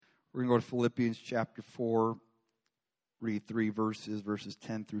We're going to go to Philippians chapter 4, read 3 verses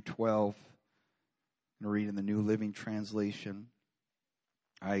 10 through 12. I'm going to read in the New Living Translation.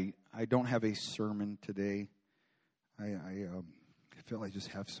 I don't have a sermon today. I feel I just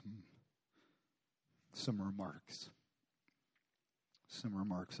have some remarks. Some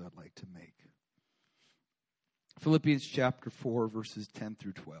remarks I'd like to make. Philippians chapter 4, verses 10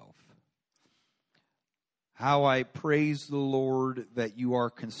 through 12. How I praise the Lord that you are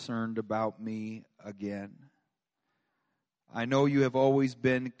concerned about me again. I know you have always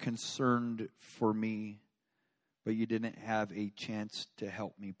been concerned for me, but you didn't have a chance to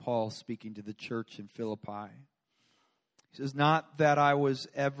help me. Paul speaking to the church in Philippi. He says, not that I was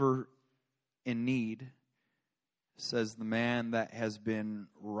ever in need, says the man that has been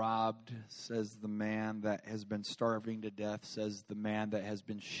robbed, says the man that has been starving to death, says the man that has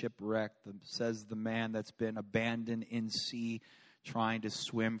been shipwrecked, says the man that's been abandoned in sea trying to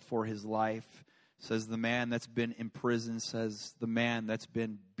swim for his life, says the man that's been in prison, says the man that's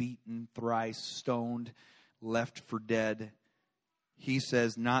been beaten, thrice stoned, left for dead. He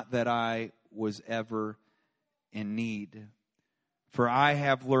says, not that I was ever in need. For I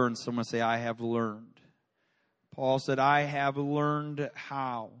have learned, someone say, I have learned. Paul said, I have learned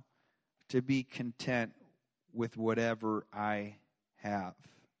how to be content with whatever I have.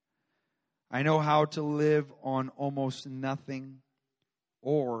 I know how to live on almost nothing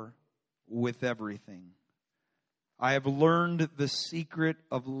or with everything. I have learned the secret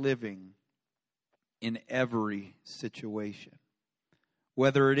of living in every situation,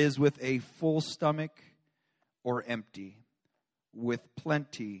 whether it is with a full stomach or empty, with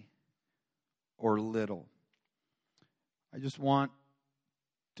plenty or little. I just want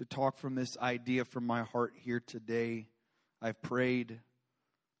to talk from this idea from my heart here today. I've prayed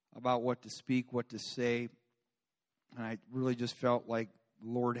about what to speak, what to say, and I really just felt like the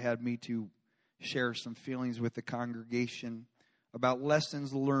Lord had me to share some feelings with the congregation about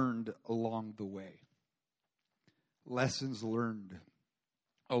lessons learned along the way. Lessons learned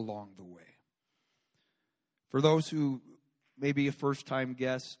along the way. For those who may be a first-time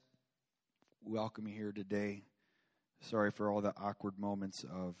guest, welcome you here today. Sorry for all the awkward moments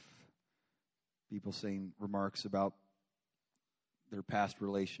of people saying remarks about their past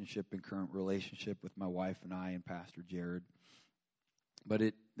relationship and current relationship with my wife and I and Pastor Jared. But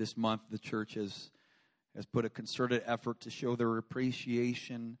this month the church has put a concerted effort to show their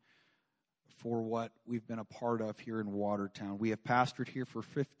appreciation for what we've been a part of here in Watertown. We have pastored here for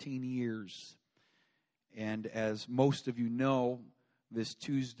 15 years. And as most of you know, this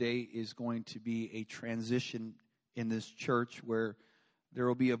Tuesday is going to be a transition in this church where there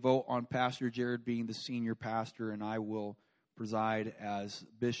will be a vote on Pastor Jared being the senior pastor, and I will preside as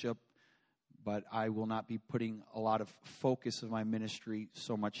bishop, but I will not be putting a lot of focus of my ministry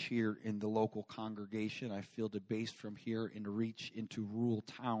so much here in the local congregation. I feel to base from here and to reach into rural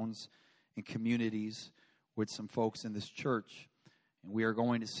towns and communities with some folks in this church. And we are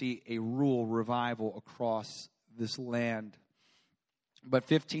going to see a rural revival across this land. But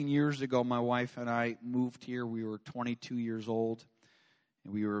 15 years ago, my wife and I moved here. We were 22 years old,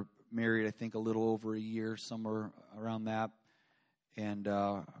 and we were married, I think, a little over a year, somewhere around that. And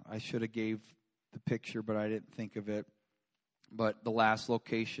I should have gave the picture, but I didn't think of it. But the last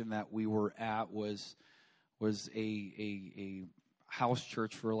location that we were at was a house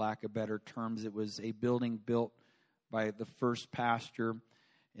church, for lack of better terms. It was a building built by the first pastor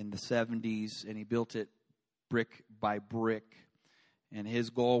in the 70s, and he built it brick by brick. And his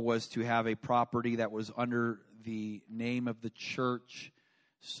goal was to have a property that was under the name of the church.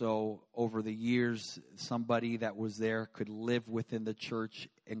 So over the years, somebody that was there could live within the church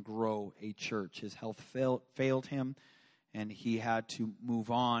and grow a church. His health failed him, and he had to move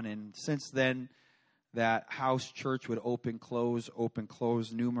on. And since then, that house church would open, close,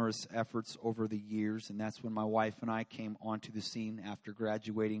 numerous efforts over the years. And that's when my wife and I came onto the scene after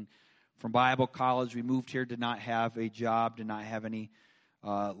graduating from Bible college. We moved here, did not have a job, did not have any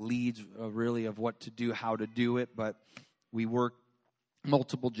leads really of what to do, how to do it. But we worked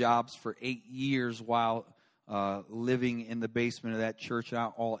multiple jobs for 8 years while living in the basement of that church.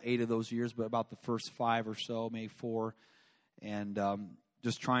 Not all 8 of those years, but about the first 5 or so, maybe 4. And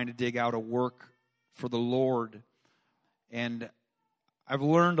just trying to dig out a work for the Lord. And I've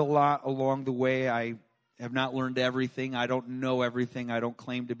learned a lot along the way. I have not learned everything. I don't know everything. I don't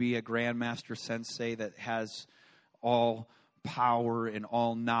claim to be a grandmaster sensei that has all power and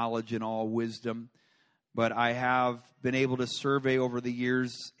all knowledge and all wisdom. But I have been able to survey over the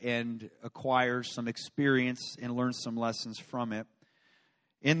years and acquire some experience and learn some lessons from it.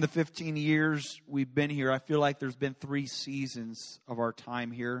 In the 15 years we've been here, I feel like there's been 3 seasons of our time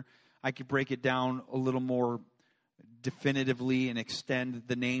here. I could break it down a little more definitively and extend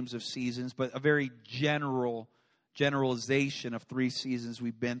the names of seasons, but a very generalization of 3 seasons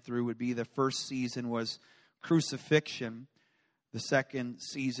we've been through would be: the first season was crucifixion, the second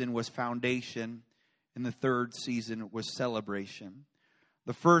season was foundation, and the third season was celebration.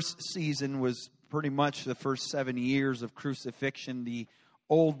 The first season was pretty much the first 7 years of crucifixion, the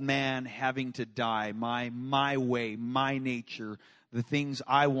old man having to die, my way, my nature, the things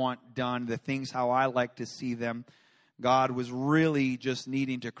I want done, the things how I like to see them. God was really just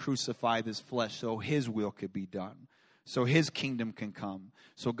needing to crucify this flesh so His will could be done, so His kingdom can come,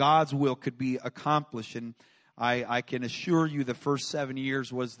 so God's will could be accomplished. And I can assure you the first 7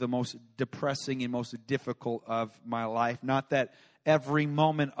 years was the most depressing and most difficult of my life. Not that every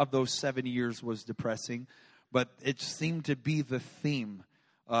moment of those 7 years was depressing, but it seemed to be the theme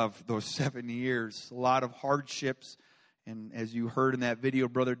of those 7 years. A lot of hardships. And as you heard in that video,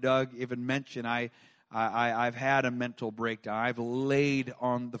 Brother Doug even mentioned, I've had a mental breakdown. I've laid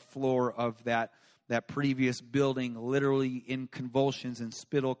on the floor of that previous building, literally in convulsions and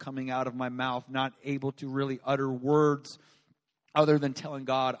spittle coming out of my mouth, not able to really utter words other than telling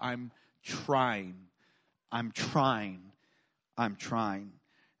God, I'm trying.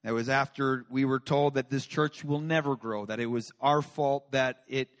 That was after we were told that this church will never grow, that it was our fault that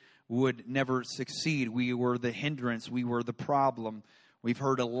it would never succeed. We were the hindrance. We were the problem. We've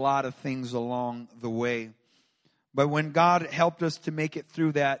heard a lot of things along the way. But when God helped us to make it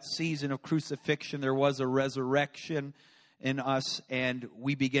through that season of crucifixion, there was a resurrection in us, and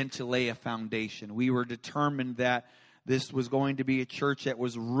we began to lay a foundation. We were determined that this was going to be a church that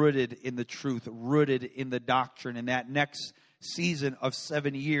was rooted in the truth, rooted in the doctrine. And that next season of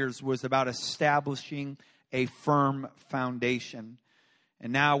 7 years was about establishing a firm foundation.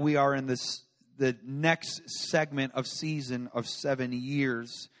 And now we are in the next segment of season of 7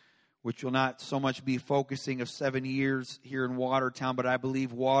 years, which will not so much be focusing of 7 years here in Watertown, but I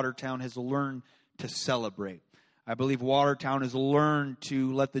believe Watertown has learned to celebrate. I believe Watertown has learned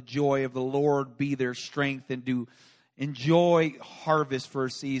to let the joy of the Lord be their strength and to enjoy harvest for a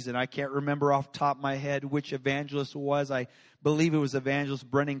season. I can't remember off the top of my head which evangelist it was. I believe it was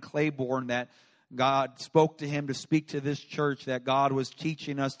evangelist Brennan Claiborne that God spoke to him to speak to this church, that God was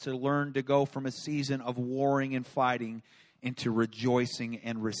teaching us to learn to go from a season of warring and fighting into rejoicing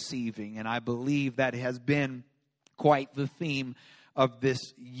and receiving. And I believe that has been quite the theme of this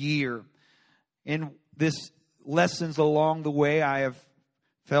year. In this lessons along the way, I have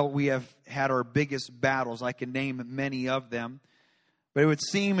felt we have had our biggest battles. I can name many of them. But it would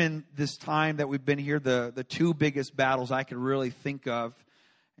seem in this time that we've been here, the 2 biggest battles I could really think of.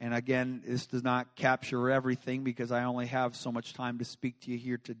 And again, this does not capture everything because I only have so much time to speak to you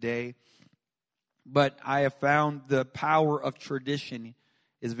here today. But I have found the power of tradition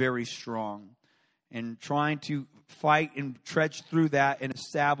is very strong. And trying to fight and trudge through that and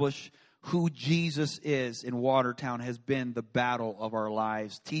establish who Jesus is in Watertown has been the battle of our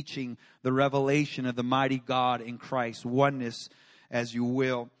lives. Teaching the revelation of the mighty God in Christ, oneness as you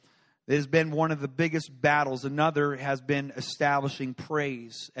will. It has been one of the biggest battles. Another has been establishing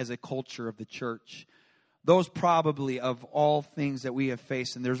praise as a culture of the church. Those probably of all things that we have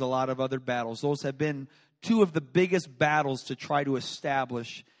faced, and there's a lot of other battles, those have been 2 of the biggest battles to try to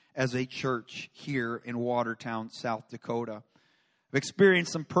establish as a church here in Watertown, South Dakota. I've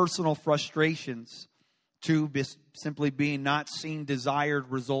experienced some personal frustrations, 2 simply being not seeing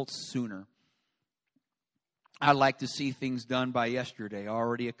desired results sooner. I'd like to see things done by yesterday,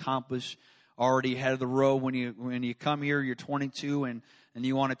 already accomplished, already ahead of the road. When you come here, you're 22, and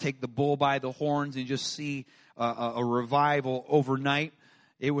you want to take the bull by the horns and just see a revival overnight.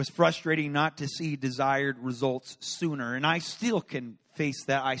 It was frustrating not to see desired results sooner. And I still can face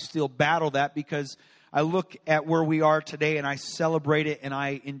that. I still battle that because I look at where we are today and I celebrate it and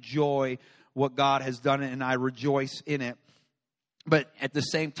I enjoy what God has done and I rejoice in it. But at the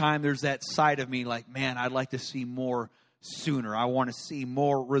same time, there's that side of me like, man, I'd like to see more sooner. I want to see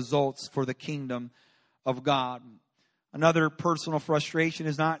more results for the kingdom of God. Another personal frustration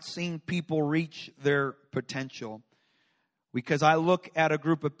is not seeing people reach their potential. Because I look at a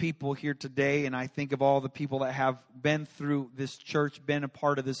group of people here today and I think of all the people that have been through this church, been a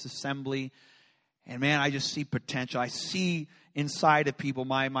part of this assembly. And man, I just see potential. I see inside of people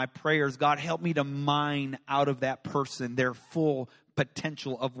my prayers. God, help me to mine out of that person their full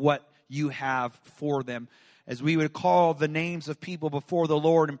potential of what you have for them. as we would call the names of people before the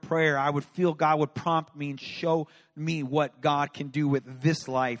Lord in prayer, I would feel God would prompt me and show me what God can do with this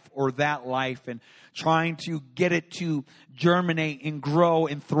life or that life, and trying to get it to germinate and grow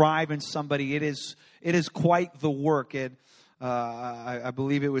and thrive in somebody. It is quite the work. I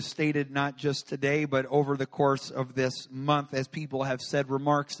believe it was stated not just today, but over the course of this month, as people have said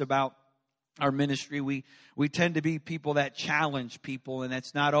remarks about our ministry, we tend to be people that challenge people, and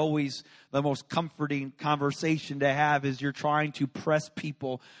that's not always the most comforting conversation to have, as you're trying to press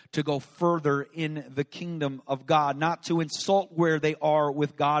people to go further in the kingdom of God, not to insult where they are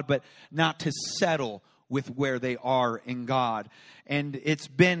with God, but not to settle with where they are in God. And it's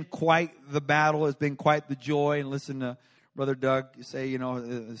been quite the battle. It's been quite the joy. And listen to Brother Doug say,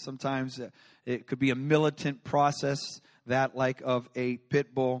 sometimes it could be a militant process, that like of a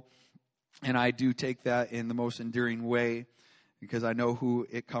pit bull. And I do take that in the most endearing way, because I know who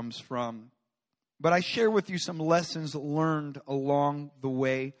it comes from. But I share with you some lessons learned along the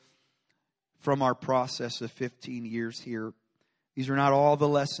way from our process of 15 years here. These are not all the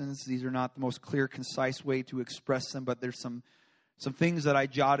lessons. These are not the most clear, concise way to express them. But there's some things that I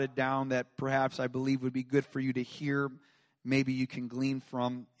jotted down that perhaps I believe would be good for you to hear. Maybe you can glean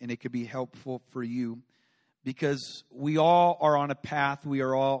from, and it could be helpful for you. Because we all are on a path, we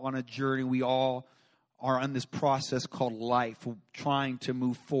are all on a journey, we all are on this process called life, trying to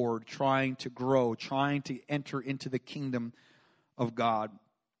move forward, trying to grow, trying to enter into the kingdom of God.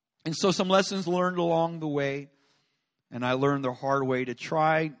 And so some lessons learned along the way, and I learned the hard way, to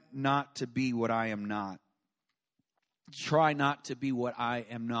try not to be what I am not. Try not to be what I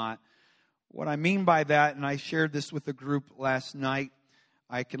am not. What I mean by that, and I shared this with the group last night,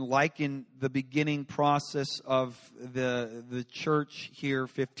 I can liken the beginning process of the church here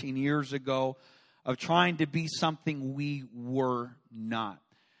 15 years ago of trying to be something we were not.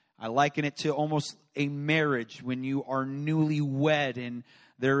 I liken it to almost a marriage when you are newly wed, and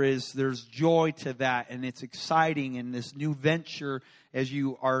there's joy to that, and it's exciting in this new venture as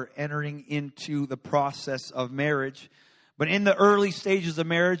you are entering into the process of marriage. But in the early stages of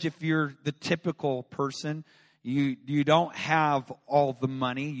marriage, if you're the typical person, you don't have all the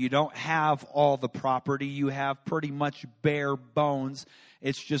money. You don't have all the property. You have pretty much bare bones.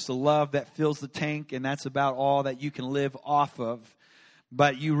 It's just a love that fills the tank, and that's about all that you can live off of.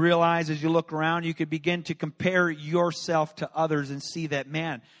 But you realize as you look around, you could begin to compare yourself to others and see that,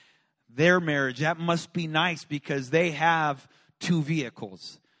 man, their marriage, that must be nice because they have 2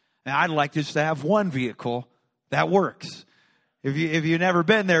 vehicles. And I'd like just to have 1 vehicle that works. If you've never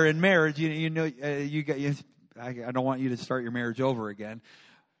been there in marriage, I don't want you to start your marriage over again.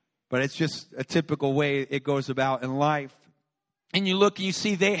 But it's just a typical way it goes about in life. And you look and you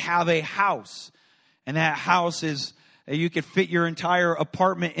see they have a house. And that house is, you could fit your entire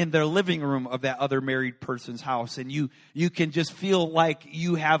apartment in their living room of that other married person's house. And you can just feel like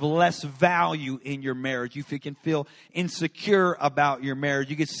you have less value in your marriage. You can feel insecure about your marriage.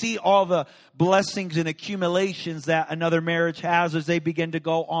 You can see all the blessings and accumulations that another marriage has as they begin to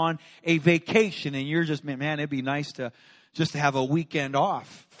go on a vacation. And you're just, man, it'd be nice to just have a weekend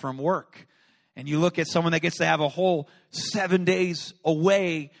off from work. And you look at someone that gets to have a whole 7 days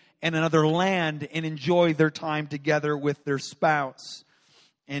away in another land and enjoy their time together with their spouse.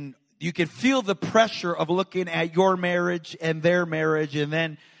 And you can feel the pressure of looking at your marriage and their marriage, and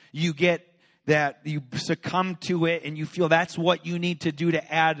then you get that you succumb to it and you feel that's what you need to do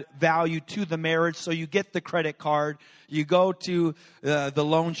to add value to the marriage. So you get the credit card, you go to the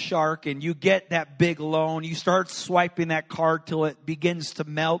loan shark and you get that big loan. You start swiping that card till it begins to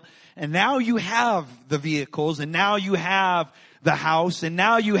melt. And now you have the vehicles, and now you have the house, and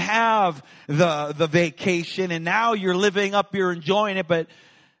now you have the vacation, and now you're living up, you're enjoying it, but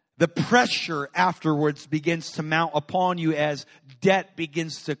the pressure afterwards begins to mount upon you as debt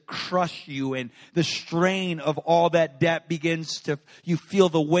begins to crush you, and the strain of all that debt you feel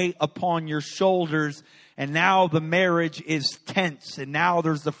the weight upon your shoulders, and now the marriage is tense, and now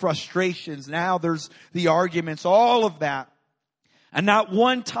there's the frustrations, now there's the arguments, all of that. And not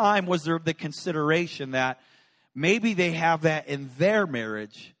one time was there the consideration that maybe they have that in their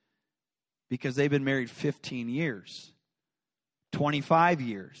marriage because they've been married 15 years, 25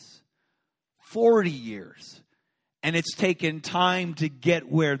 years, 40 years. And it's taken time to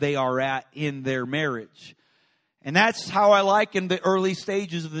get where they are at in their marriage. And that's how I liken the early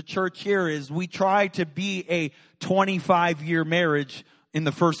stages of the church here is we try to be a 25-year marriage in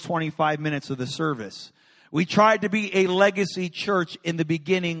the first 25 minutes of the service. We tried to be a legacy church in the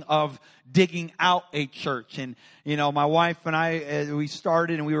beginning of digging out a church. And, you know, my wife and I, we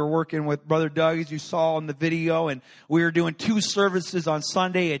started and we were working with Brother Doug, as you saw in the video. And we were doing 2 services on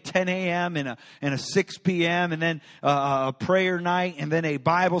Sunday at 10 a.m. and a 6 p.m. And then a prayer night, and then a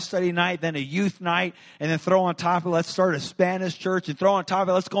Bible study night, then a youth night. And then throw on top of it, let's start a Spanish church. And throw on top of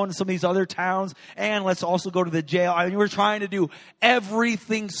it, let's go into some of these other towns. And let's also go to the jail. I mean, we're trying to do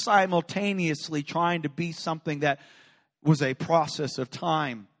everything simultaneously, trying to be something that was a process of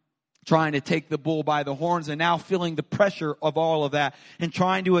time, trying to take the bull by the horns, and now feeling the pressure of all of that, and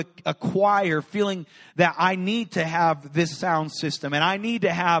trying to acquire, feeling that I need to have this sound system, and I need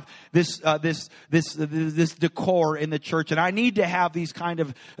to have this decor in the church, and I need to have these kind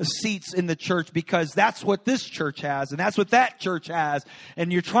of seats in the church because that's what this church has, and that's what that church has,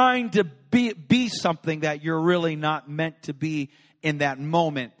 and you're trying to be something that you're really not meant to be in that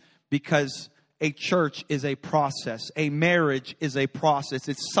moment, because a church is a process. A marriage is a process.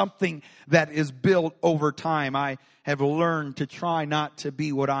 It's something that is built over time. I have learned to try not to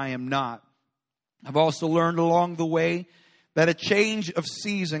be what I am not. I've also learned along the way that a change of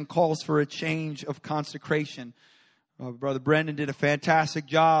season calls for a change of consecration. Brother Brendan did a fantastic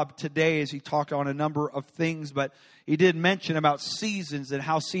job today as he talked on a number of things, but he did mention about seasons and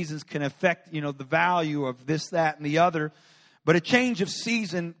how seasons can affect, you know, the value of this, that, and the other. But a change of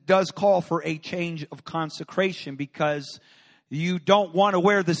season does call for a change of consecration, because you don't want to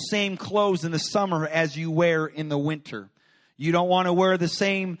wear the same clothes in the summer as you wear in the winter. You don't want to wear the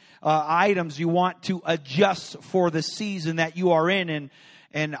same items. You want to adjust for the season that you are in.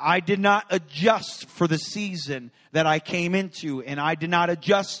 And I did not adjust for the season that I came into. And I did not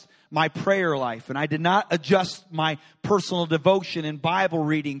adjust my prayer life, and I did not adjust my personal devotion and Bible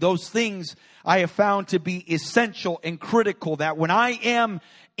reading. Those things I have found to be essential and critical, that when I am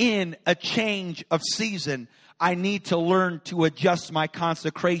in a change of season, I need to learn to adjust my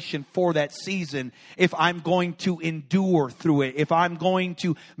consecration for that season if I'm going to endure through it, if I'm going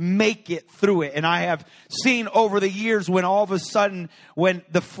to make it through it. And I have seen over the years when all of a sudden, when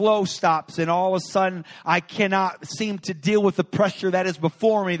the flow stops and all of a sudden I cannot seem to deal with the pressure that is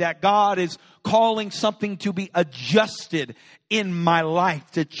before me, that God is calling something to be adjusted in my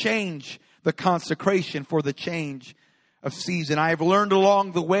life, to change the consecration for the change of season. I have learned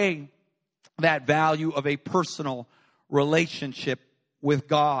along the way that value of a personal relationship with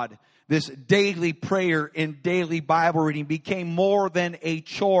God. This daily prayer and daily Bible reading became more than a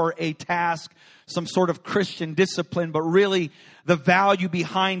chore, a task, some sort of Christian discipline, but really the value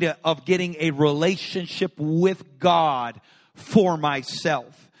behind it of getting a relationship with God for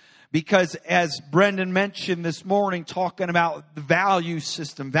myself. Because as Brendan mentioned this morning, talking about the value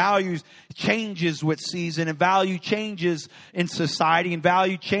system, values changes with season, and value changes in society, and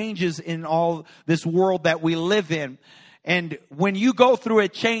value changes in all this world that we live in. And when you go through a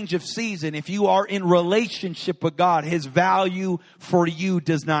change of season, if you are in relationship with God, His value for you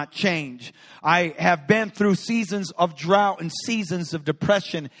does not change. I have been through seasons of drought and seasons of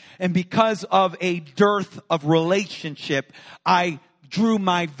depression, and because of a dearth of relationship, I drew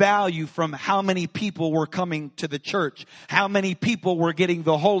my value from how many people were coming to the church, how many people were getting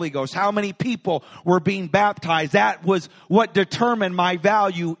the Holy Ghost, how many people were being baptized. That was what determined my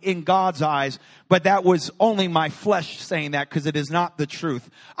value in God's eyes. But that was only my flesh saying that, because it is not the truth.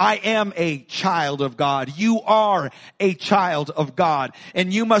 I am a child of God. You are a child of God.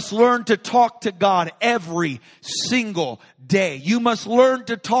 And you must learn to talk to God every single day. You must learn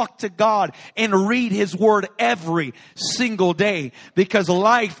to talk to God and read His Word every single day, because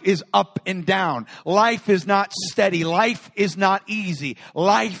life is up and down. Life is not steady. Life is not easy.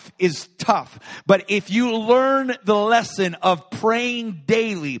 Life is tough. But if you learn the lesson of praying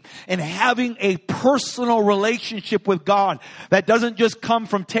daily and having a personal relationship with God that doesn't just come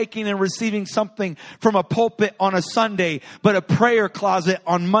from taking and receiving something from a pulpit on a Sunday, but a prayer closet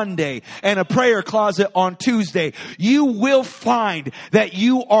on Monday and a prayer closet on Tuesday, you will find that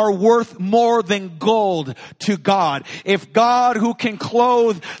you are worth more than gold to God. If God, who can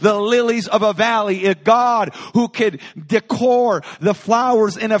clothe the lilies of a valley, if God who could decor the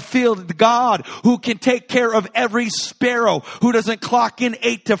flowers in a field, God who can take care of every sparrow, who doesn't clock in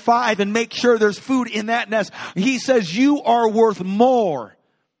 8 to 5 and make sure there's food in that nest, He says you are worth more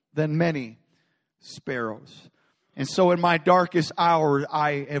than many sparrows. And so in my darkest hour,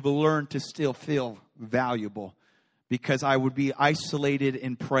 I have learned to still feel valuable, because I would be isolated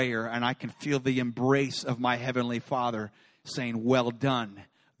in prayer and I can feel the embrace of my Heavenly Father saying, "Well done,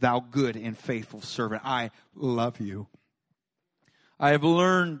 thou good and faithful servant. I love you." I have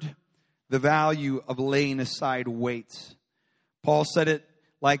learned the value of laying aside weights. Paul said it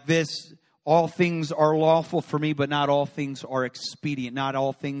like this: all things are lawful for me, but not all things are expedient. Not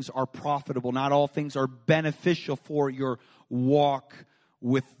all things are profitable. Not all things are beneficial for your walk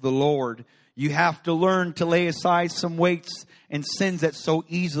with the Lord. You have to learn to lay aside some weights and sins that so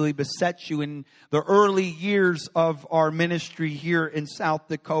easily beset you. In the early years of our ministry here in South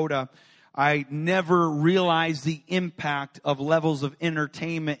Dakota, I never realized the impact of levels of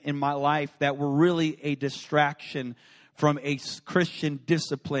entertainment in my life that were really a distraction from a Christian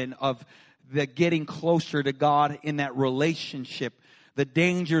discipline of the getting closer to God in that relationship. The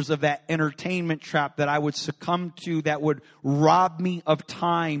dangers of that entertainment trap that I would succumb to that would rob me of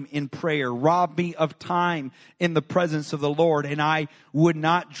time in prayer, rob me of time in the presence of the Lord. And I would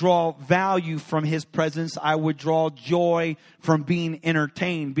not draw value from His presence. I would draw joy from being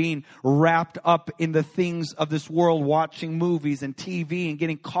entertained, being wrapped up in the things of this world, watching movies and TV and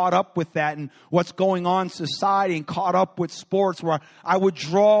getting caught up with that and what's going on in society and caught up with sports, where I would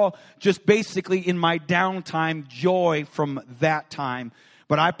draw just basically in my downtime joy from that time.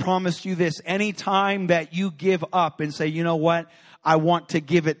 But I promise you this, any time that you give up and say, you know what, I want to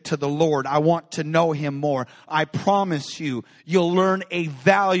give it to the Lord, I want to know Him more, I promise you, you'll learn a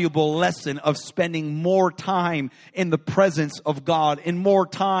valuable lesson of spending more time in the presence of God and more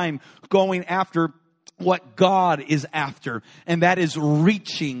time going after what God is after. And that is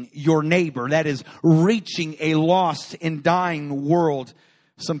reaching your neighbor. That is reaching a lost and dying world.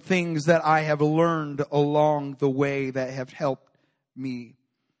 Some things that I have learned along the way that have helped me.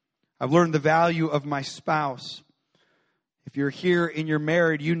 I've learned the value of my spouse. If you're here and you're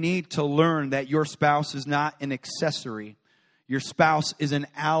married, you need to learn that your spouse is not an accessory. Your spouse is an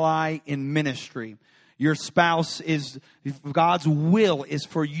ally in ministry. Your spouse is, God's will is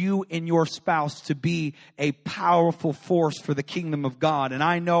for you and your spouse to be a powerful force for the kingdom of God. And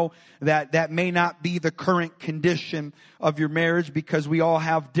I know that that may not be the current condition of your marriage because we all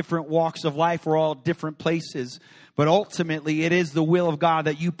have different walks of life. We're all different places. But ultimately, it is the will of God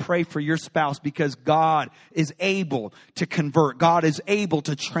that you pray for your spouse because God is able to convert. God is able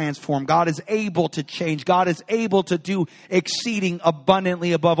to transform. God is able to change. God is able to do exceeding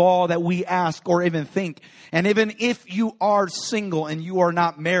abundantly above all that we ask or even think. And even if you are single and you are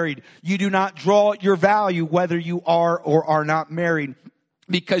not married, you do not draw your value whether you are or are not married.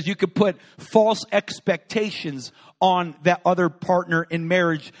 Because you could put false expectations on that other partner in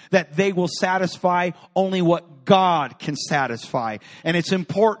marriage that they will satisfy only what God can satisfy. And it's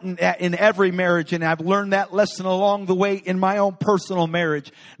important that in every marriage, and I've learned that lesson along the way in my own personal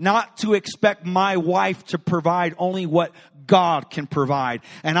marriage, not to expect my wife to provide only what God can provide.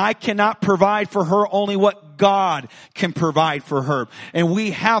 And I cannot provide for her only what God can provide for her. And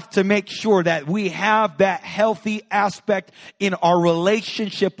we have to make sure that we have that healthy aspect in our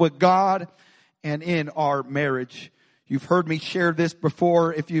relationship with God and in our marriage. You've heard me share this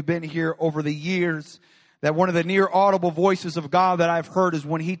before if you've been here over the years, that one of the near audible voices of God that I've heard is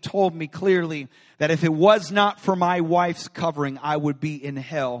when He told me clearly that if it was not for my wife's covering, I would be in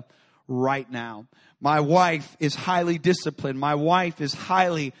hell right now. My wife is highly disciplined. My wife is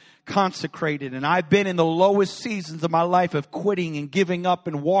highly consecrated. And I've been in the lowest seasons of my life of quitting and giving up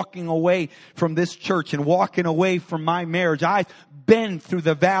and walking away from this church and walking away from my marriage. I've been through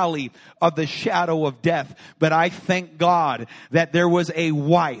the valley of the shadow of death. But I thank God that there was a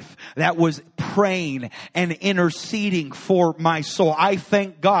wife that was praying and interceding for my soul. I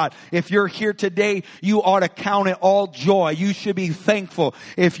thank God. If you're here today, you ought to count it all joy. You should be thankful.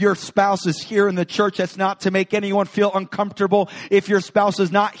 If your spouse is here in the church, that's not to make anyone feel uncomfortable. If your spouse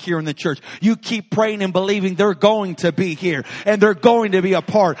is not here in the church, you keep praying and believing they're going to be here and they're going to be a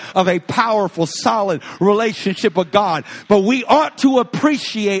part of a powerful, solid relationship with God. But we ought to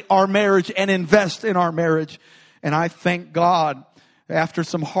appreciate our marriage and invest in our marriage. And I thank God. After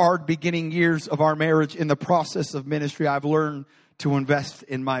some hard beginning years of our marriage in the process of ministry, I've learned to invest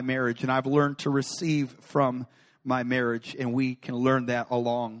in my marriage and I've learned to receive from my marriage, and we can learn that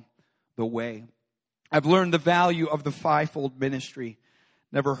along the way. I've learned the value of the fivefold ministry.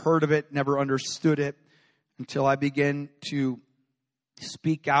 Never heard of it, never understood it until I began to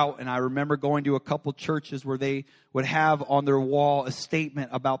speak out. And I remember going to a couple churches where they would have on their wall a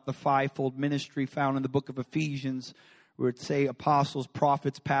statement about the fivefold ministry found in the book of Ephesians, where it would say apostles,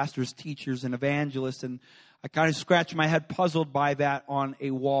 prophets, pastors, teachers, and evangelists. And I kind of scratched my head puzzled by that on a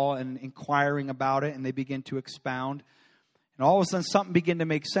wall and inquiring about it. And they began to expound. And all of a sudden something began to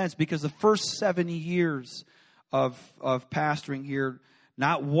make sense, because the first 70 years of pastoring here,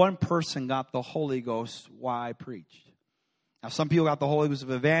 not one person got the Holy Ghost while I preached. Now, some people got the Holy Ghost if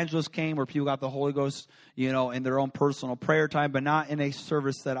evangelists came, or people got the Holy Ghost, in their own personal prayer time, but not in a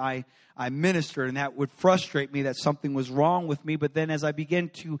service that I ministered. And that would frustrate me that something was wrong with me. But then as I began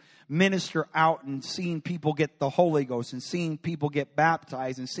to minister out and seeing people get the Holy Ghost and seeing people get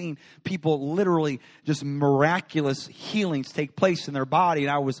baptized and seeing people literally just miraculous healings take place in their body,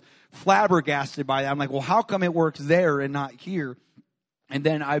 and I was flabbergasted by that. I'm like, well, how come it works there and not here? And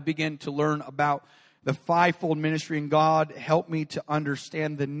then I began to learn about the fivefold ministry, and God helped me to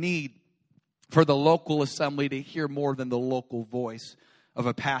understand the need for the local assembly to hear more than the local voice of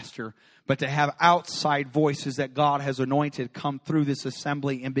a pastor, but to have outside voices that God has anointed come through this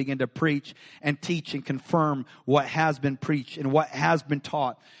assembly and begin to preach and teach and confirm what has been preached and what has been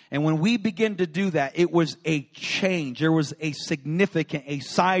taught. And when we begin to do that, it was a change. There was a significant, a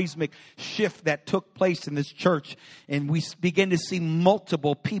seismic shift that took place in this church. And we begin to see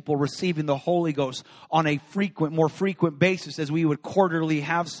multiple people receiving the Holy Ghost on a more frequent basis, as we would quarterly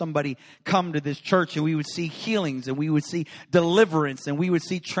have somebody come to this church, and we would see healings, and we would see deliverance, and we would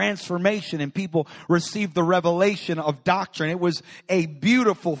see transformation, and people receive the revelation of doctrine. It was a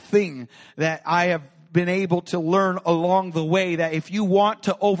beautiful thing that I have been able to learn along the way, that if you want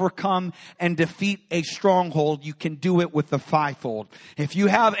to overcome and defeat a stronghold, you can do it with the fivefold. If you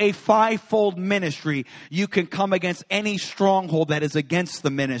have a fivefold ministry, you can come against any stronghold that is against the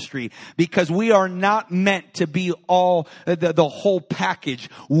ministry, because we are not meant to be all the whole package.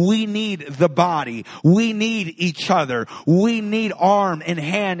 We need the body. We need each other. We need arm and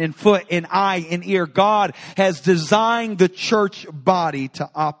hand and foot and eye and ear. God has designed the church body to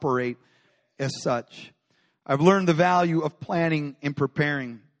operate as such. I've learned the value of planning and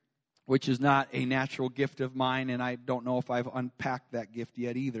preparing, which is not a natural gift of mine, and I don't know if I've unpacked that gift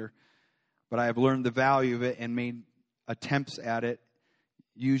yet either. But I have learned the value of it and made attempts at it,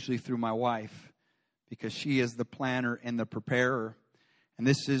 usually through my wife, because she is the planner and the preparer. And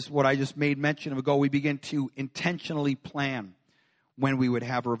this is what I just made mention of ago. We begin to intentionally plan when we would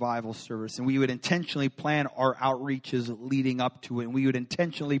have revival service, and we would intentionally plan our outreaches leading up to it, and we would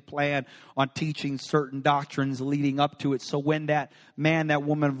intentionally plan on teaching certain doctrines leading up to it. So when that man, that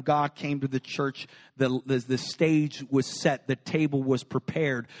woman of God came to the church, the stage was set, the table was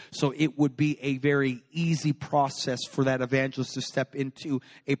prepared, so it would be a very easy process for that evangelist to step into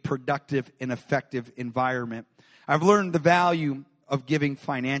a productive and effective environment. I've learned the value of giving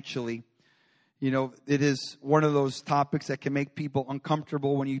financially. It is one of those topics that can make people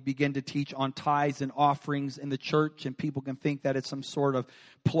uncomfortable when you begin to teach on tithes and offerings in the church, and people can think that it's some sort of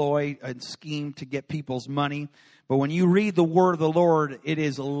ploy and scheme to get people's money. But when you read the word of the Lord, it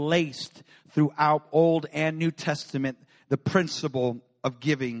is laced throughout Old and New Testament, the principle of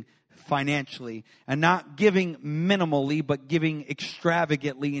giving financially, and not giving minimally, but giving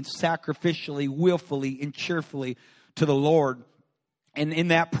extravagantly and sacrificially, willfully and cheerfully to the Lord. And in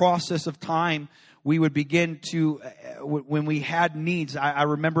that process of time, we would begin to, when we had needs, I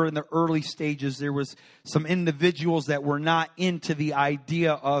remember in the early stages, there was some individuals that were not into the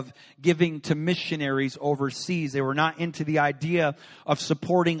idea of giving to missionaries overseas. They were not into the idea of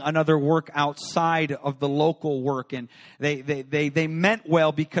supporting another work outside of the local work. And they meant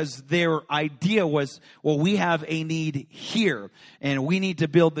well, because their idea was, well, we have a need here, and we need to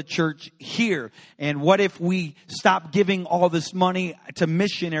build the church here. And what if we stop giving all this money to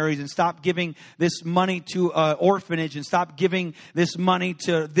missionaries and stop giving this money to orphanage and stop giving this money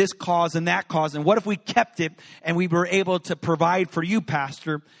to this cause and that cause? And what if we kept it and we were able to provide for you,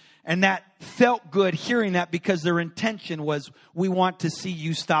 Pastor? And that felt good hearing that, because their intention was, we want to see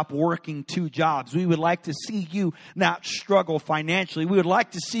you stop working 2 jobs. We would like to see you not struggle financially. We would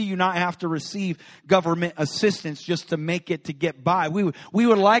like to see you not have to receive government assistance just to make it to get by. We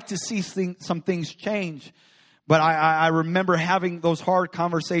would like to see some things change. But I remember having those hard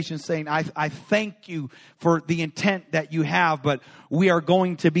conversations saying, I thank you for the intent that you have, but we are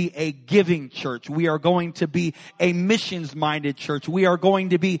going to be a giving church. We are going to be a missions-minded church. We are going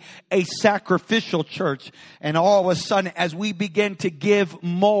to be a sacrificial church. And all of a sudden, as we begin to give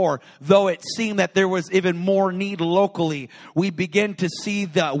more, though it seemed that there was even more need locally, we begin to see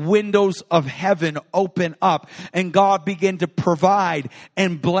the windows of heaven open up, and God begin to provide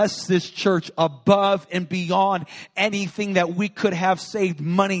and bless this church above and beyond anything that we could have saved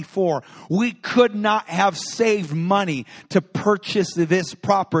money for. We could not have saved money to purchase this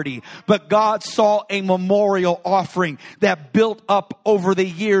property, but God saw a memorial offering that built up over the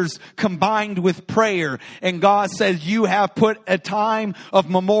years, combined with prayer. And God says, you have put a time of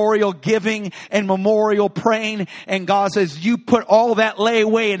memorial giving and memorial praying. And God says, you put all that lay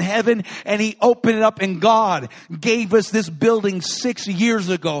away in heaven, and He opened it up, and God gave us this building 6 years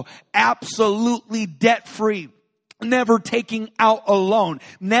ago, absolutely debt free. never taking out a loan,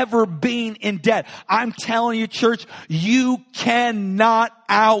 never being in debt. I'm telling you, church, you cannot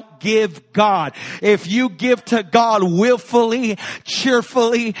outgive God. If you give to God willfully,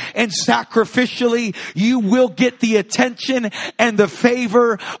 cheerfully, and sacrificially, you will get the attention and the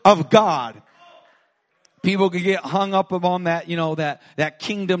favor of God. People can get hung up on that, that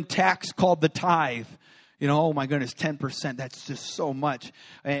kingdom tax called the tithe. Oh my goodness, 10%, that's just so much.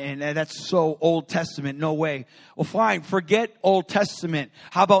 And that's so Old Testament, no way. Well, fine, forget Old Testament.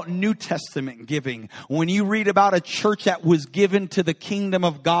 How about New Testament giving? When you read about a church that was given to the kingdom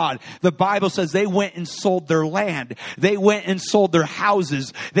of God, the Bible says they went and sold their land. They went and sold their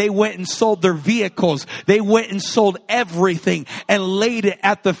houses. They went and sold their vehicles. They went and sold everything and laid it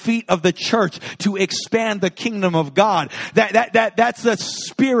at the feet of the church to expand the kingdom of God. That's the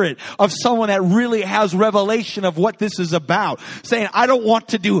spirit of someone that really has revelation of what this is about. Saying, I don't want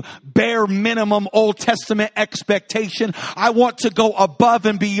to do bare minimum Old Testament expectation. I want to go above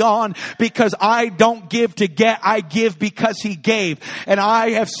and beyond, because I don't give to get. I give because He gave. And I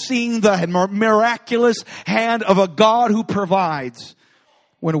have seen the miraculous hand of a God who provides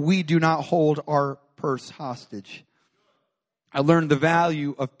when we do not hold our purse hostage. I learned the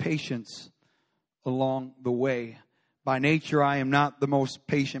value of patience along the way. By nature, I am not the most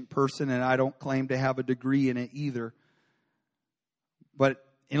patient person, and I don't claim to have a degree in it either. But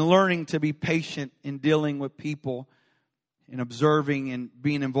in learning to be patient in dealing with people, in observing and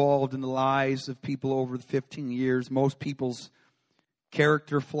being involved in the lives of people over the 15 years, most people's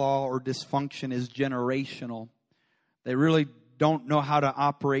character flaw or dysfunction is generational. They really don't know how to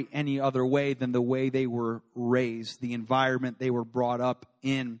operate any other way than the way they were raised, the environment they were brought up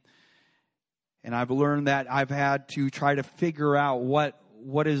in. And I've learned that I've had to try to figure out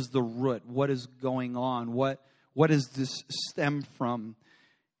what is the root, what is going on, what does this stem from.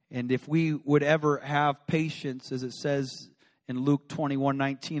 And if we would ever have patience, as it says in Luke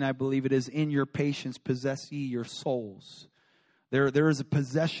 21:19, I believe it is, in your patience possess ye your souls. There is a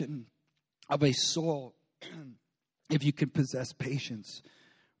possession of a soul if you can possess patience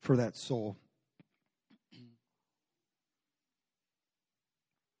for that soul.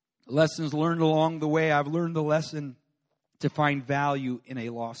 Lessons learned along the way. I've learned the lesson to find value in a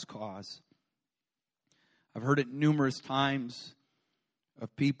lost cause. I've heard it numerous times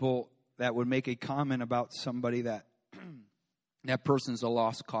of people that would make a comment about somebody that that person's a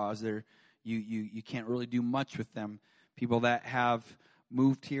lost cause. You can't really do much with them. People that have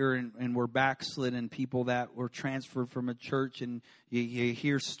moved here and were backslidden, people that were transferred from a church, and you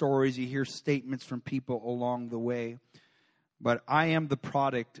hear stories, you hear statements from people along the way. But I am the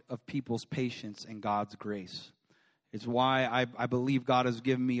product of people's patience and God's grace. It's why I believe God has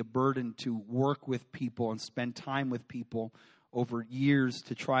given me a burden to work with people and spend time with people over years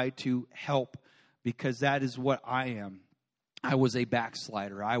to try to help, because that is what I am. I was a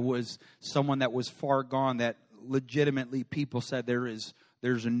backslider. I was someone that was far gone, that legitimately people said there's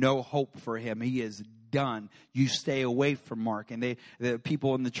no hope for him. He is done. You stay away from Mark. And the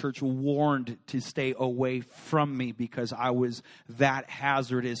people in the church warned to stay away from me because I was that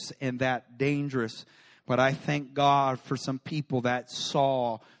hazardous and that dangerous. But I thank God for some people that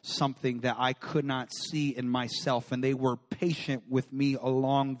saw something that I could not see in myself. And they were patient with me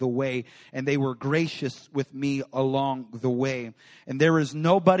along the way. And they were gracious with me along the way. And there is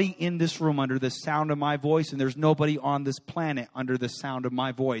nobody in this room under the sound of my voice, and there's nobody on this planet under the sound of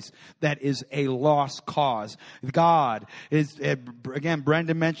my voice that is a lost cause. God is, again,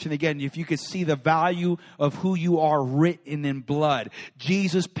 Brendan mentioned again, if you could see the value of who you are written in blood.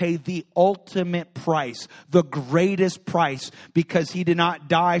 Jesus paid the ultimate price, the greatest price, because He did not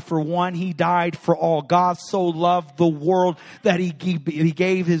die for one, He died for all. God so loved the world that He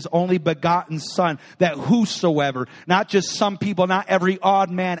gave His only begotten Son, that whosoever, not just some people, not every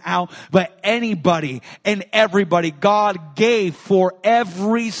odd man out, but anybody and everybody, God gave for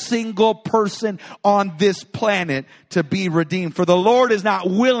every single person on this planet to be redeemed. For the Lord is not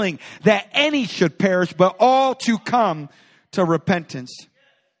willing that any should perish, but all to come to repentance.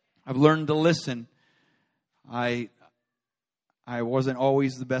 I've learned to listen. I wasn't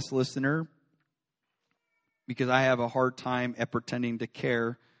always the best listener, because I have a hard time at pretending to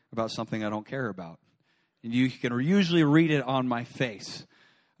care about something I don't care about. And you can usually read it on my face.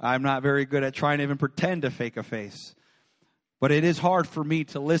 I'm not very good at trying to even pretend to fake a face. But it is hard for me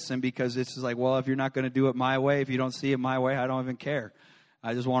to listen, because it's just like, well, if you're not going to do it my way, if you don't see it my way, I don't even care.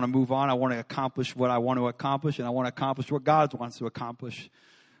 I just want to move on. I want to accomplish what I want to accomplish, and I want to accomplish what God wants to accomplish.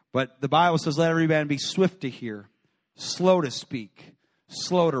 But the Bible says, let every man be swift to hear, slow to speak,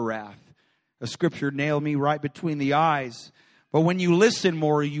 slow to wrath. A scripture nailed me right between the eyes. But when you listen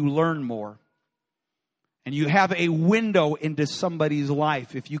more, you learn more. And you have a window into somebody's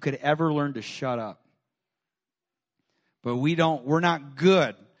life if you could ever learn to shut up. But we're not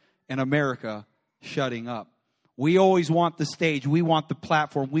good in America shutting up. We always want the stage. We want the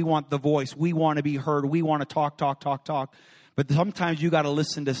platform. We want the voice. We want to be heard. We want to talk. But sometimes you got to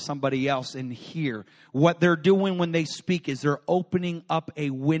listen to somebody else and hear. What they're doing when they speak is they're opening up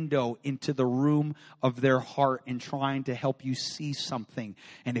a window into the room of their heart and trying to help you see something.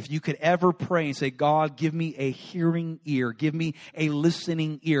 And if you could ever pray and say, God, give me a hearing ear. Give me a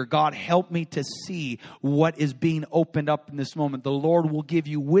listening ear. God, help me to see what is being opened up in this moment. The Lord will give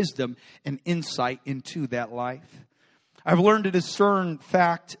you wisdom and insight into that life. I've learned to discern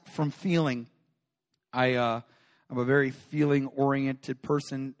fact from feeling. I'm a very feeling-oriented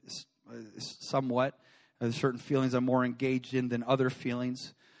person, somewhat. There's certain feelings I'm more engaged in than other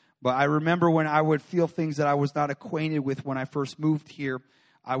feelings. But I remember when I would feel things that I was not acquainted with when I first moved here,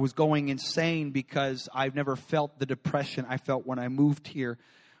 I was going insane because I've never felt the depression I felt when I moved here.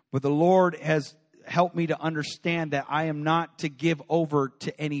 But the Lord has helped me to understand that I am not to give over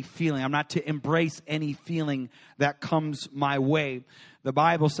to any feeling. I'm not to embrace any feeling that comes my way. The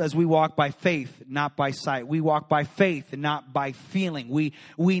Bible says we walk by faith, not by sight. We walk by faith and not by feeling.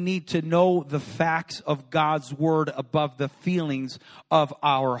 We need to know the facts of God's word above the feelings of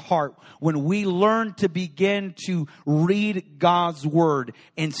our heart. When we learn to begin to read God's word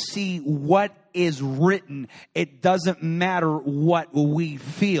and see what is written, it doesn't matter what we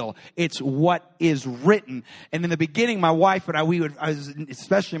feel. It's what is written. And in the beginning, my wife and I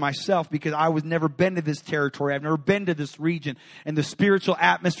especially myself, because I was never been to this territory. I've never been to this region. And the spiritual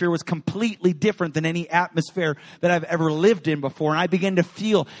atmosphere was completely different than any atmosphere that I've ever lived in before. And I began to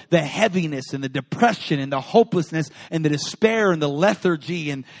feel the heaviness and the depression and the hopelessness and the despair and the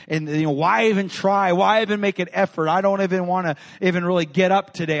lethargy and why even try? Why even make an effort? I don't even want to even really get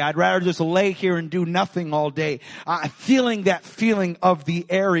up today. I'd rather just lay here and do nothing all day. Feeling that feeling of the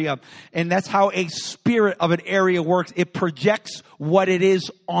area. And that's how a spirit of an area works. It projects what it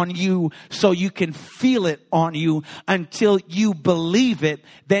is on you so you can feel it on you until you believe it.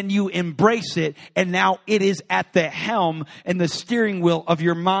 Then you embrace it. And now it is at the helm and the steering wheel of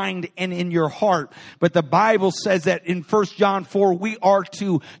your mind and in your heart. But the Bible says that in 1 John 4, we are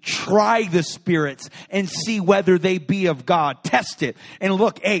to try the spirits and see whether they be of God. Test it. And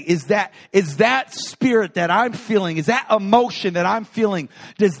look, hey, is that spirit that I'm feeling, is that emotion that I'm feeling,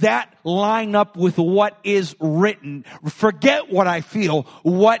 does that line up with what is written? Forget what I feel,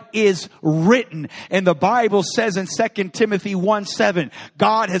 what is written. And the Bible says in 2 Timothy 1:7,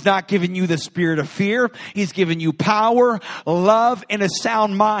 God has not given you the spirit of fear. He's given you power, love, and a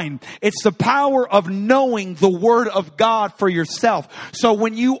sound mind. It's the power of knowing the word of God for yourself. So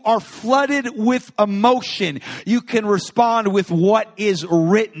when you are flooded with emotion, you can respond with what is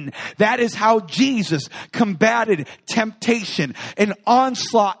written. That is how Jesus combated temptation, an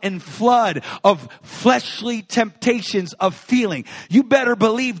onslaught and flood of fleshly temptations of feeling. You better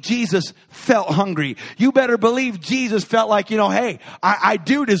believe Jesus felt hungry. You better believe Jesus felt like, hey, I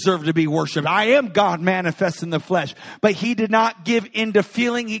do deserve to be worshiped. I am God manifest in the flesh. But he did not give in to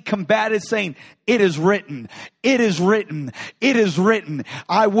feeling. He combated saying, it is written. It is written. It is written.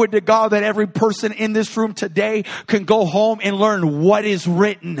 I would to God that every person in this room today can go home and learn what is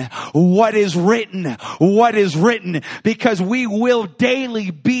written. What is written. What is written. Because we will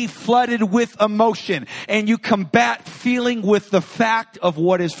daily be flooded with emotion. And you combat feeling with the fact of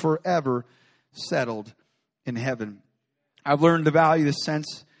what is forever settled in heaven. I've learned to value the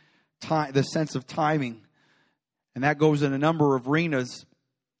sense of timing. And that goes in a number of arenas.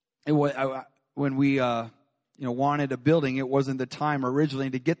 When we wanted a building, it wasn't the time originally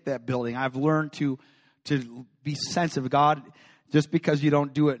to get that building. I've learned to be sensitive. God, just because you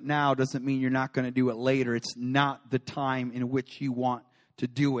don't do it now doesn't mean you're not going to do it later. It's not the time in which you want to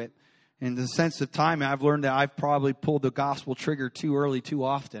do it. In the sense of time, I've learned that I've probably pulled the gospel trigger too early, too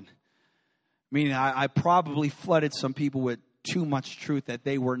often. Meaning I probably flooded some people with too much truth that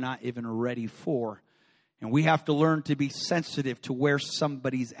they were not even ready for. And we have to learn to be sensitive to where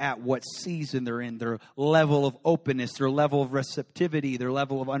somebody's at, what season they're in, their level of openness, their level of receptivity, their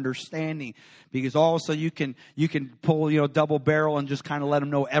level of understanding. Because also you can pull, double barrel and just kind of let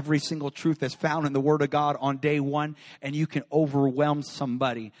them know every single truth that's found in the Word of God on day one, and you can overwhelm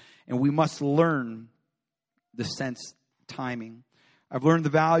somebody. And we must learn the sense timing. I've learned the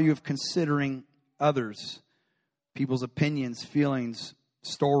value of considering others, people's opinions, feelings,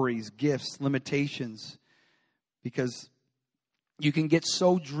 stories, gifts, limitations. Because you can get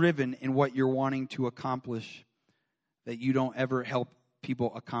so driven in what you're wanting to accomplish that you don't ever help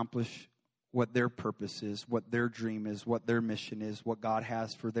people accomplish what their purpose is, what their dream is, what their mission is, what God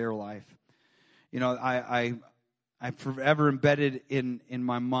has for their life. I'm forever embedded in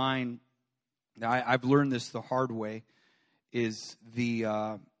my mind. I've learned this the hard way.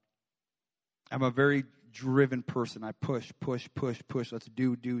 I'm a very driven person. I push. Let's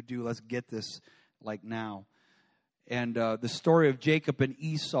do. Let's get this like now. And the story of Jacob and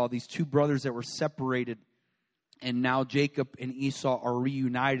Esau, these two brothers that were separated, and now Jacob and Esau are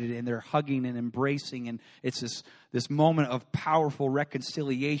reunited, and they're hugging and embracing, and it's this moment of powerful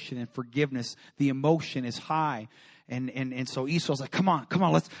reconciliation and forgiveness. The emotion is high. And so Esau's like, come on,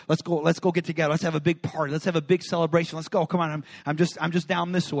 let's go get together. Let's have a big party. Let's have a big celebration. Let's go. Come on, I'm just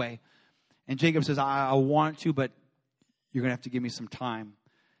down this way. And Jacob says, I want to, but you're gonna have to give me some time.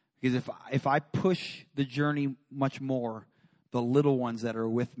 Because if I push the journey much more, the little ones that are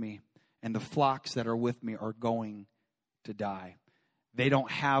with me and the flocks that are with me are going to die. They don't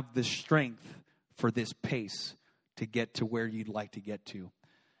have the strength for this pace to get to where you'd like to get to.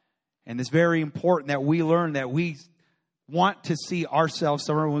 And it's very important that we learn that we want to see ourselves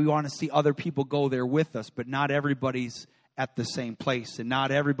somewhere, we want to see other people go there with us, but not everybody's at the same place and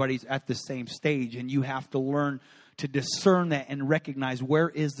not everybody's at the same stage. And you have to learn to discern that and recognize, where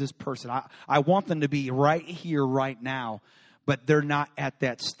is this person? I want them to be right here, right now, but they're not at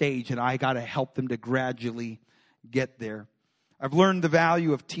that stage, and I got to help them to gradually get there. I've learned the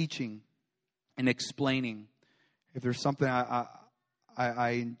value of teaching and explaining. If there's something I've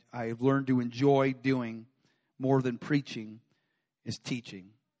learned to enjoy doing more than preaching, is teaching.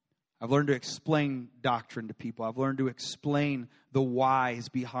 I've learned to explain doctrine to people. I've learned to explain the whys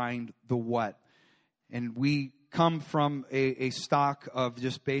behind the what. And we come from a stock of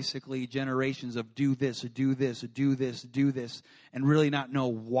just basically generations of do this, and really not know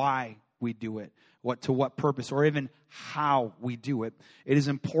why we do it, what purpose, or even how we do it. It is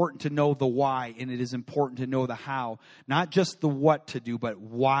important to know the why, and it is important to know the how. Not just the what to do, but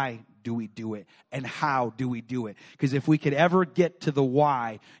why do we do it, and how do we do it? Because if we could ever get to the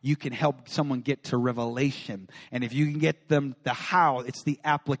why, you can help someone get to revelation. And if you can get them the how, it's the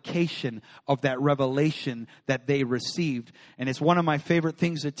application of that revelation that they received. And it's one of my favorite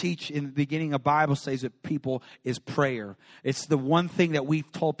things to teach in the beginning of Bible studies with people is prayer. It's the one thing that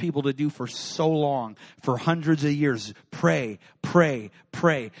we've told people to do for so long, for hundreds of years. Pray.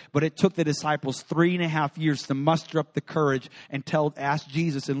 But it took the disciples 3.5 years to muster up the courage and ask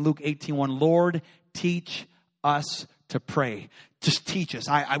Jesus in Luke 18:1, Lord, teach us to pray. Just teach us.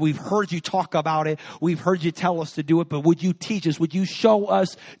 We've heard you talk about it. We've heard you tell us to do it, but would you teach us? Would you show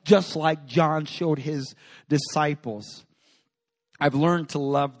us just like John showed his disciples? I've learned to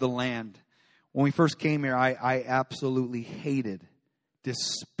love the land. When we first came here, I absolutely hated,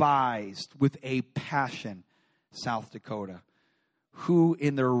 despised with a passion South Dakota. Who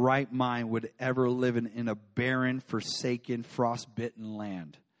in their right mind would ever live in a barren, forsaken, frost-bitten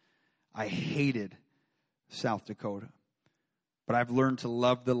land? I hated South Dakota. But I've learned to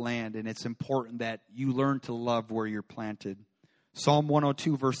love the land, and it's important that you learn to love where you're planted. Psalm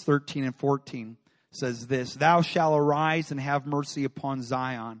 102, verse 13 and 14 says this, Thou shalt arise and have mercy upon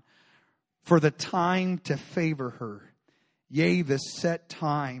Zion, for the time to favor her. Yea, the set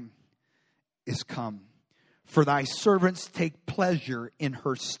time is come. For thy servants take pleasure in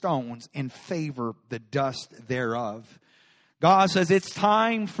her stones and favor the dust thereof. God says it's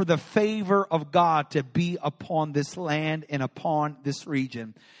time for the favor of God to be upon this land and upon this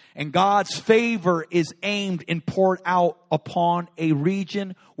region. And God's favor is aimed and poured out upon a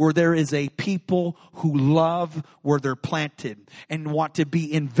region where there is a people who love where they're planted and want to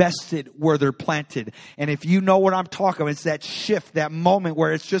be invested where they're planted. And if you know what I'm talking about, it's that shift, that moment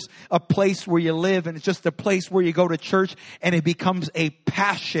where it's just a place where you live and it's just a place where you go to church, and it becomes a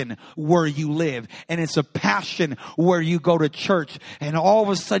passion where you live. And it's a passion where you go to church. And all of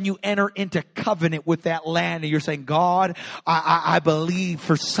a sudden you enter into covenant with that land, and you're saying, God, I believe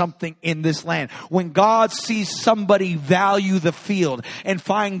for something in this land. When God sees somebody value the field and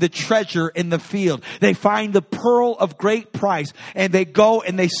find the treasure in the field, they find the pearl of great price, and they go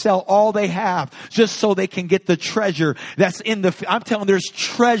and they sell all they have just so they can get the treasure that's in the field. I'm telling you, there's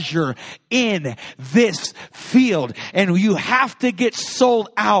treasure in this field, and you have to get sold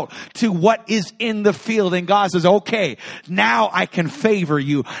out to what is in the field. And God says, okay, now I can favor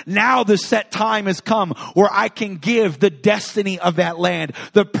you. Now the set time has come where I can give the destiny of that land,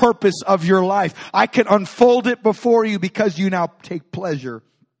 the purpose of your life. I can unfold it before you because you now take pleasure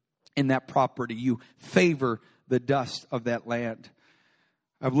in that property. You favor the dust of that land.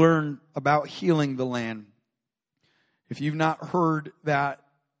 I've learned about healing the land. If you've not heard that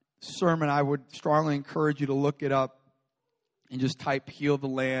sermon, I would strongly encourage you to look it up and just type heal the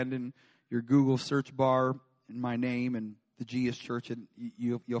land in your Google search bar and my name and the GS Church, and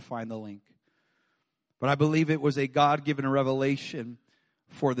you'll find the link. But I believe it was a God-given revelation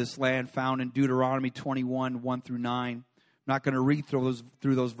for this land found in Deuteronomy 21, 1 through 9. I'm not going to read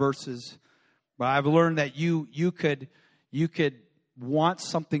through those verses, but I've learned that you could want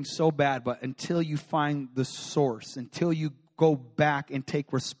something so bad, but until you find the source, until you go back and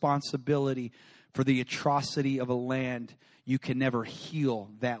take responsibility for the atrocity of a land, you can never heal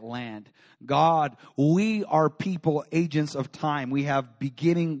that land. God, we are people, agents of time. We have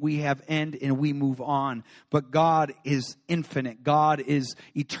beginning, we have end, and we move on. But God is infinite. God is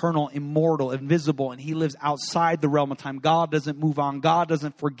eternal, immortal, invisible, and He lives outside the realm of time. God doesn't move on. God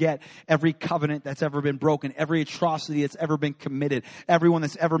doesn't forget every covenant that's ever been broken, every atrocity that's ever been committed, everyone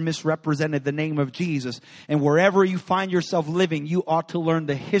that's ever misrepresented the name of Jesus. And wherever you find yourself living, you ought to learn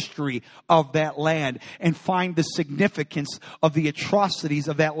the history of that land and find the significance of the atrocities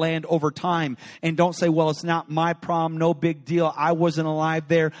of that land over time. And don't say, well, it's not my problem, no big deal. I wasn't alive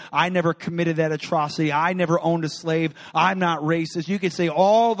there. I never committed that atrocity. I never owned a slave. I'm not racist. You can say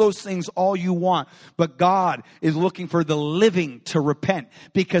all those things all you want, but God is looking for the living to repent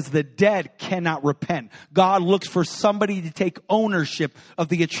because the dead cannot repent. God looks for somebody to take ownership of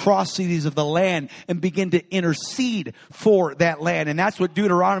the atrocities of the land and begin to intercede for that land. And that's what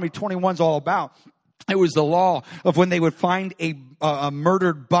Deuteronomy 21 is all about. It was the law of when they would find a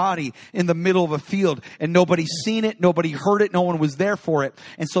murdered body in the middle of a field and nobody seen it, nobody heard it, no one was there for it.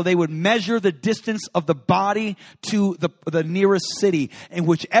 And so they would measure the distance of the body to the nearest city. And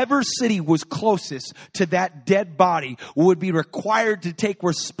whichever city was closest to that dead body would be required to take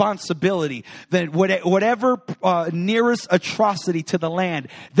responsibility. Then whatever nearest atrocity to the land,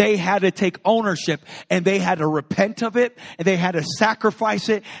 they had to take ownership and they had to repent of it and they had to sacrifice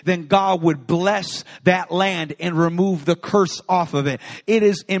it. Then God would bless that land and remove the curse off of it. It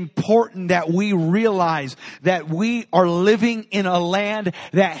is important that we realize that we are living in a land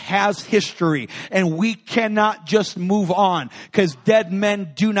that has history and we cannot just move on because dead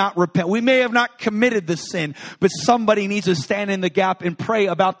men do not repent. We may have not committed the sin, but somebody needs to stand in the gap and pray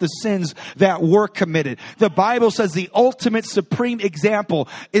about the sins that were committed. The Bible says the ultimate supreme example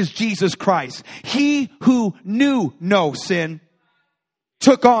is Jesus Christ. He who knew no sin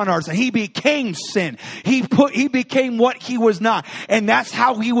took on ours. He became sin. He became what He was not. And that's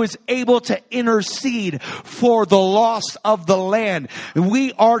how He was able to intercede for the loss of the land.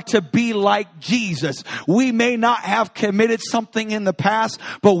 We are to be like Jesus. We may not have committed something in the past,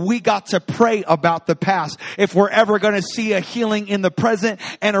 but we got to pray about the past if we're ever going to see a healing in the present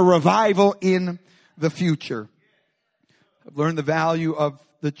and a revival in the future. I've learned the value of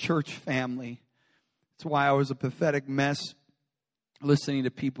the church family. That's why I was a pathetic mess listening to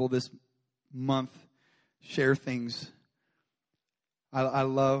people this month share things. I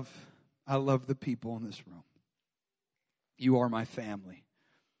love the people in this room. You are my family,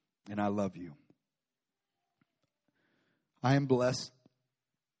 and I love you. I am blessed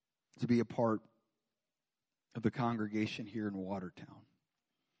to be a part of the congregation here in Watertown.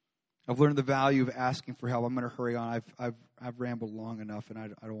 I've learned the value of asking for help. I'm going to hurry on. I've rambled long enough, and I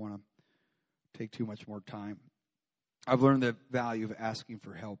don't want to take too much more time. I've learned the value of asking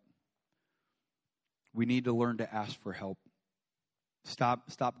for help. We need to learn to ask for help.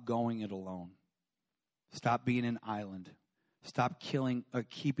 Stop going it alone. Stop being an island. Stop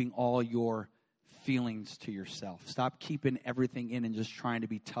keeping all your feelings to yourself. Stop keeping everything in and just trying to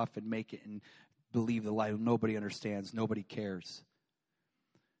be tough and make it and believe the lie. Nobody understands. Nobody cares.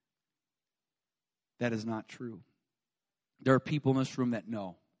 That is not true. There are people in this room that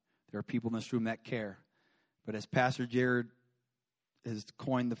know. There are people in this room that care. But as Pastor Jared has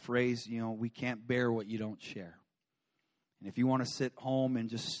coined the phrase, we can't bear what you don't share. And if you want to sit home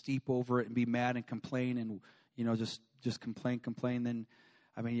and just steep over it and be mad and complain and, just complain, then,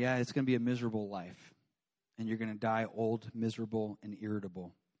 it's going to be a miserable life. And you're going to die old, miserable, and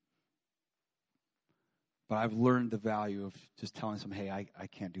irritable. But I've learned the value of just telling someone, hey, I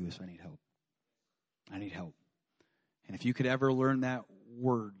can't do this. I need help. I need help. And if you could ever learn that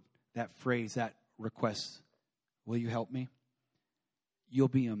word, that phrase, that request, will you help me? You'll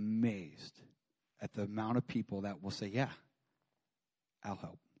be amazed at the amount of people that will say, yeah, I'll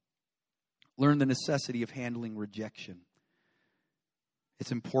help. Learn the necessity of handling rejection.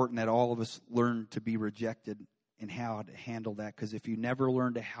 It's important that all of us learn to be rejected and how to handle that. Because if you never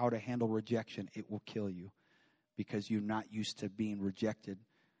learn how to handle rejection, it will kill you because you're not used to being rejected.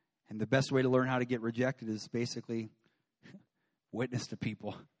 And the best way to learn how to get rejected is basically witness to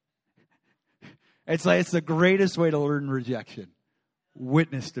people. It's the greatest way to learn rejection.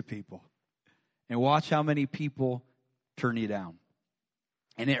 Witness to people. And watch how many people turn you down.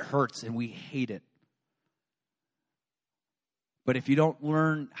 And it hurts and we hate it. But if you don't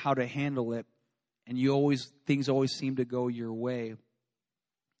learn how to handle it and things always seem to go your way,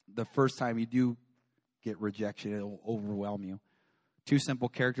 the first time you do get rejection, it'll overwhelm you. Two simple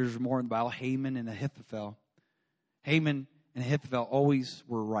characters more in the Bible, Haman and Ahithophel. Haman and Ahithophel always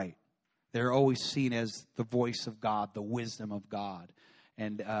were right. They're always seen as the voice of God, the wisdom of God.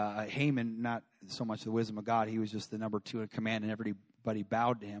 And Haman, not so much the wisdom of God, he was just the number 2 in command, and everybody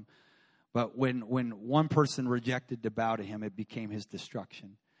bowed to him. But when one person rejected to bow to him, it became his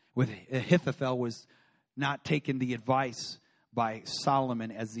destruction. With Ahithophel was not taking the advice by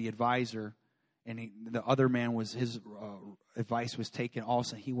Solomon as the advisor, and the other man was his advice was taken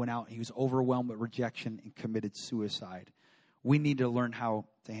also. He went out and he was overwhelmed with rejection and committed suicide. We need to learn how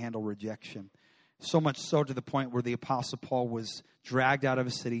to handle rejection. So much so to the point where the Apostle Paul was dragged out of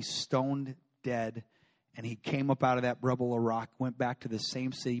a city, stoned dead, and he came up out of that rubble of rock, went back to the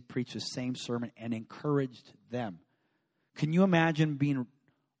same city, preached the same sermon, and encouraged them. Can you imagine being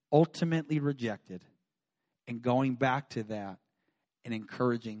ultimately rejected and going back to that and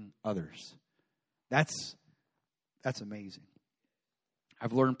encouraging others? That's amazing.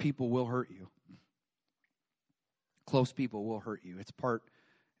 I've learned people will hurt you. Close people will hurt you. It's part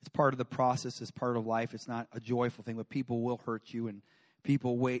of the process. It's part of life. It's not a joyful thing, but people will hurt you, and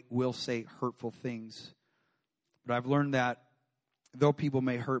people will say hurtful things. But I've learned that though people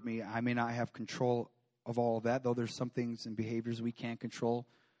may hurt me, I may not have control of all of that, though there's some things and behaviors we can't control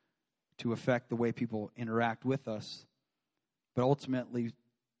to affect the way people interact with us. But ultimately,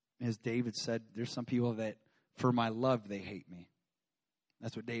 as David said, there's some people that for my love, they hate me.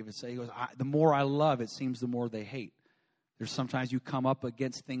 That's what David said. He goes, the more I love, it seems the more they hate. There's sometimes you come up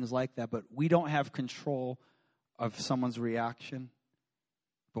against things like that, but we don't have control of someone's reaction,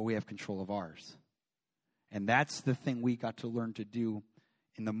 but we have control of ours. And that's the thing we got to learn to do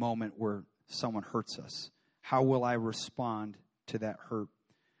in the moment where someone hurts us. How will I respond to that hurt?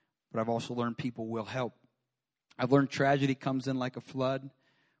 But I've also learned people will help. I've learned tragedy comes in like a flood,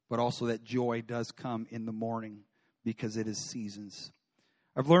 but also that joy does come in the morning because it is seasons.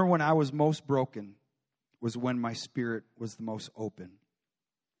 I've learned when I was most broken was when my spirit was the most open.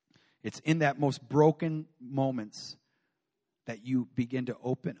 It's in that most broken moments that you begin to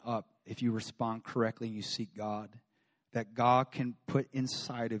open up if you respond correctly and you seek God, that God can put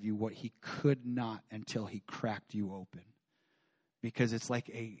inside of you what he could not until he cracked you open. Because it's like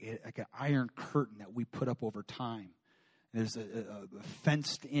an iron curtain that we put up over time. There's a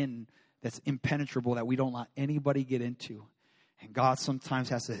fenced in that's impenetrable that we don't let anybody get into. And God sometimes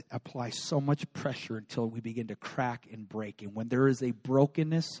has to apply so much pressure until we begin to crack and break. And when there is a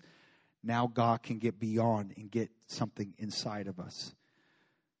brokenness, now God can get beyond and get something inside of us.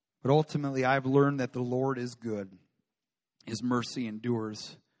 But ultimately, I've learned that the Lord is good. His mercy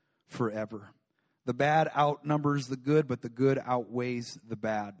endures forever. The bad outnumbers the good, but the good outweighs the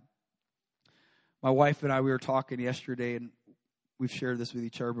bad. My wife and I, we were talking yesterday, and we've shared this with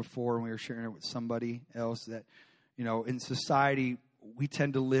each other before, and we were sharing it with somebody else that, you know, in society, we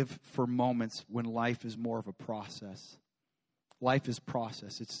tend to live for moments when life is more of a process. Life is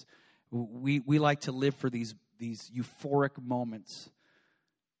process. We like to live for these euphoric moments.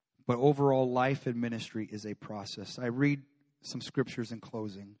 But overall, life and ministry is a process. I read some scriptures in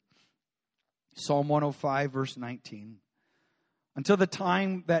closing. Psalm 105, verse 19. Until the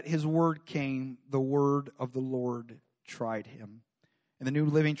time that his word came, the word of the Lord tried him. In the New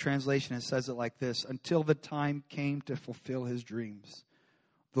Living Translation, it says it like this: until the time came to fulfill his dreams,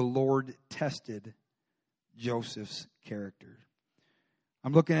 the Lord tested Joseph's character.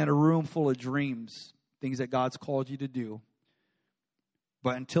 I'm looking at a room full of dreams, things that God's called you to do.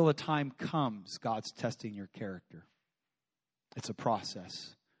 But until the time comes, God's testing your character. It's a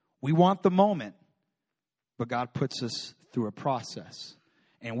process. We want the moment, but God puts us through a process.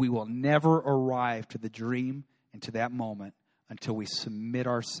 And we will never arrive to the dream and to that moment until we submit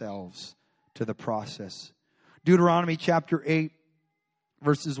ourselves to the process. Deuteronomy chapter 8,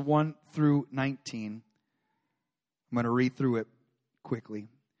 verses 1 through 19. I'm going to read through it quickly.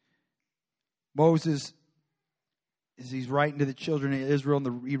 Moses, as he's writing to the children of Israel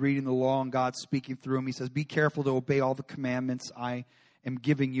and reading the law, and God speaking through him, he says, be careful to obey all the commandments I am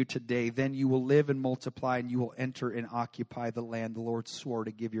giving you today. Then you will live and multiply, and you will enter and occupy the land the Lord swore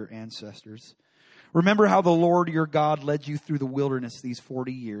to give your ancestors. Remember how the Lord your God led you through the wilderness these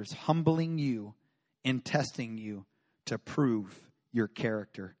 40 years, humbling you and testing you to prove your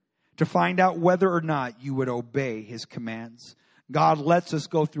character, to find out whether or not you would obey his commands. God lets us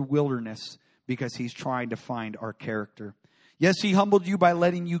go through wilderness because he's trying to find our character. Yes, he humbled you by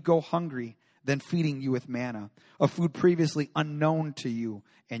letting you go hungry, then feeding you with manna, a food previously unknown to you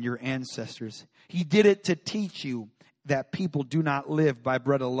and your ancestors. He did it to teach you that people do not live by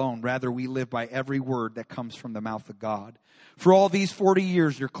bread alone. Rather, we live by every word that comes from the mouth of God. For all these 40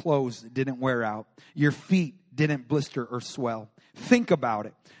 years, your clothes didn't wear out. Your feet didn't blister or swell. Think about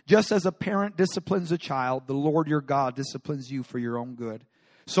it. Just as a parent disciplines a child, the Lord your God disciplines you for your own good.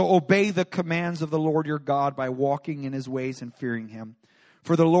 So obey the commands of the Lord your God by walking in his ways and fearing him.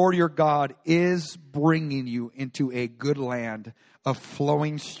 For the Lord your God is bringing you into a good land of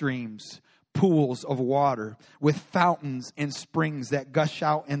flowing streams, pools of water, with fountains and springs that gush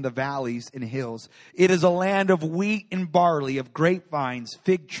out in the valleys and hills. It is a land of wheat and barley, of grapevines,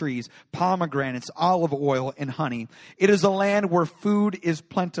 fig trees, pomegranates, olive oil, and honey. It is a land where food is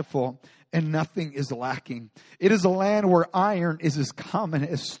plentiful and nothing is lacking. It is a land where iron is as common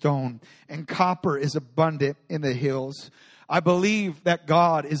as stone, and copper is abundant in the hills. I believe that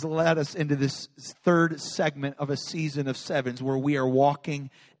God has led us into this third segment of a season of sevens where we are walking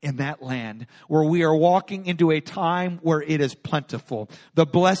in that land, where we are walking into a time where it is plentiful. The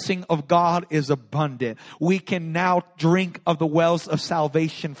blessing of God is abundant. We can now drink of the wells of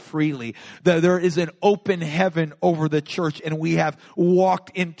salvation freely. There is an open heaven over the church, and we have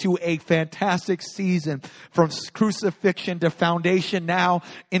walked into a fantastic season from crucifixion to foundation, now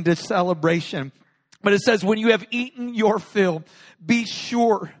into celebration. But it says, when you have eaten your fill, be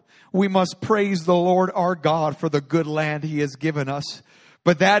sure we must praise the Lord our God for the good land he has given us.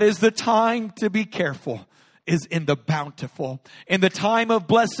 But that is the time to be careful, is in the bountiful. In the time of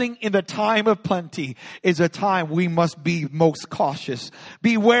blessing, in the time of plenty, is a time we must be most cautious.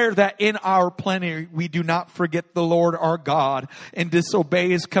 Beware that in our plenty we do not forget the Lord our God and disobey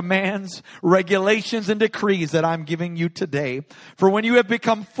his commands, regulations, and decrees that I'm giving you today. For when you have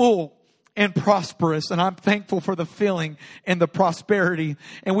become full and prosperous, and I'm thankful for the filling and the prosperity,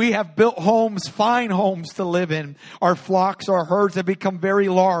 and we have built homes, fine homes to live in. Our flocks, our herds have become very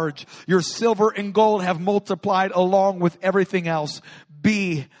large. Your silver and gold have multiplied along with everything else.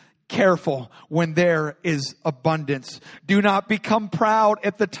 Be careful when there is abundance. Do not become proud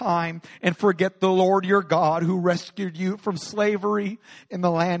at the time and forget the Lord your God who rescued you from slavery in the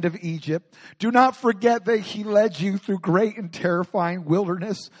land of Egypt. Do not forget that he led you through great and terrifying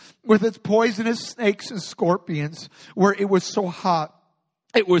wilderness with its poisonous snakes and scorpions, where it was so hot,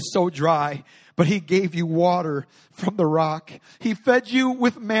 it was so dry, but he gave you water from the rock. He fed you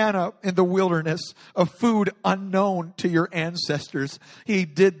with manna in the wilderness, a food unknown to your ancestors. He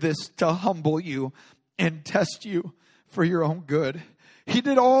did this to humble you and test you for your own good. He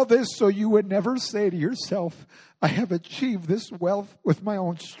did all this so you would never say to yourself, I have achieved this wealth with my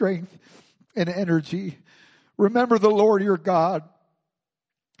own strength and energy. Remember the Lord your God.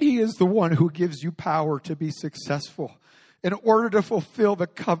 He is the one who gives you power to be successful. In order to fulfill the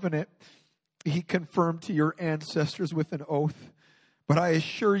covenant he confirmed to your ancestors with an oath. But I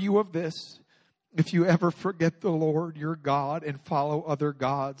assure you of this, if you ever forget the Lord your God and follow other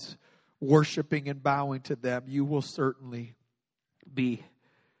gods, worshiping and bowing to them, you will certainly be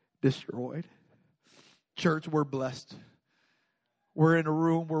destroyed. Church, we're blessed. We're in a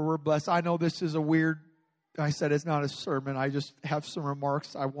room where we're blessed. I know this is I said it's not a sermon. I just have some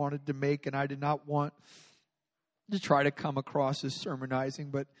remarks I wanted to make, and I did not want to try to come across as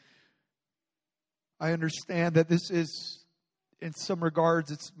sermonizing, but I understand that this is, in some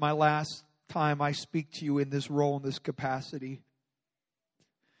regards, it's my last time I speak to you in this role, in this capacity.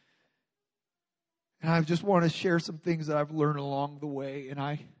 And I just want to share some things that I've learned along the way, and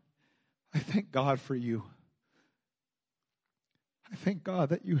I thank God for you. I thank God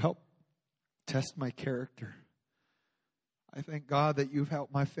that you helped test my character. I thank God that you've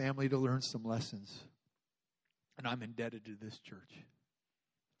helped my family to learn some lessons. And I'm indebted to this church.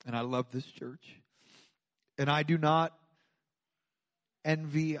 And I love this church. And I do not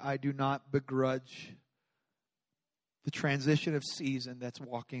envy, I do not begrudge the transition of season that's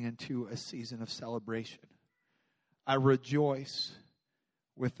walking into a season of celebration. I rejoice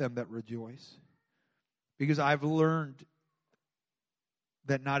with them that rejoice. Because I've learned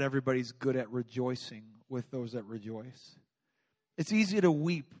that not everybody's good at rejoicing with those that rejoice. It's easy to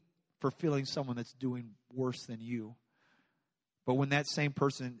weep for feeling someone that's doing worse than you. But when that same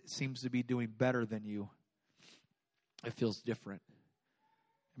person seems to be doing better than you, it feels different.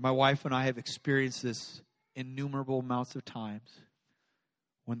 My wife and I have experienced this innumerable amounts of times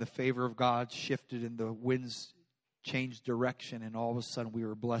when the favor of God shifted and the winds changed direction, and all of a sudden we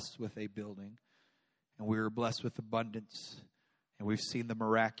were blessed with a building, and we were blessed with abundance, and we've seen the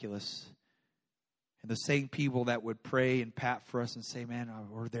miraculous. And the same people that would pray and pat for us and say, man,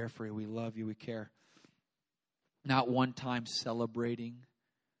 we're there for you, we love you, we care. Not one time celebrating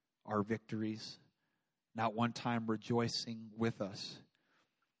our victories. Not one time rejoicing with us.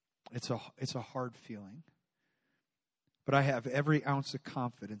 It's a hard feeling. But I have every ounce of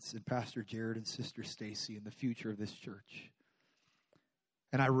confidence in Pastor Jared and Sister Stacy in the future of this church.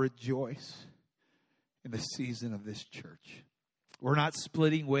 And I rejoice in the season of this church. We're not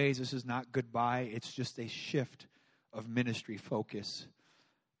splitting ways. This is not goodbye. It's just a shift of ministry focus.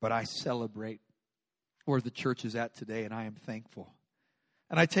 But I celebrate where the church is at today, and I am thankful.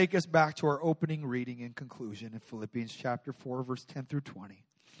 And I take us back to our opening reading and conclusion in Philippians chapter 4, verse 10 through 20.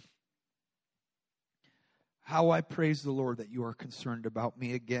 How I praise the Lord that you are concerned about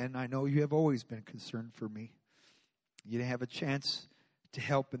me again. I know you have always been concerned for me. You didn't have a chance to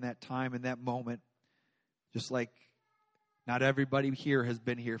help in that time, in that moment. Just like not everybody here has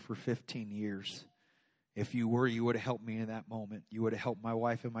been here for 15 years. If you were, you would have helped me in that moment. You would have helped my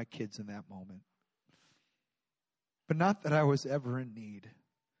wife and my kids in that moment. But not that I was ever in need,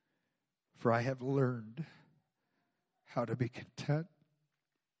 for I have learned how to be content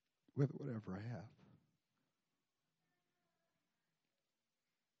with whatever I have.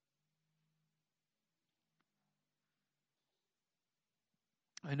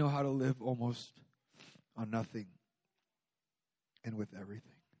 I know how to live almost on nothing and with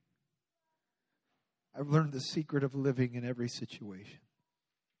everything. I've learned the secret of living in every situation.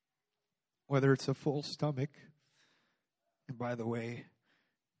 Whether it's a full stomach, and by the way,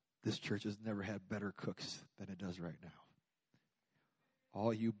 this church has never had better cooks than it does right now.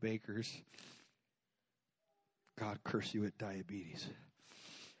 All you bakers, God curse you with diabetes.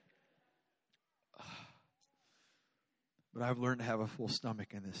 But I've learned to have a full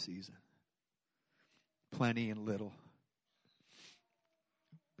stomach in this season. Plenty and little.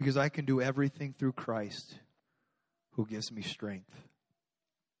 Because I can do everything through Christ who gives me strength.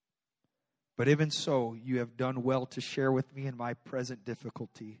 But even so, you have done well to share with me in my present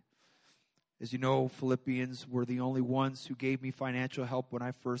difficulty. As you know, Philippians were the only ones who gave me financial help when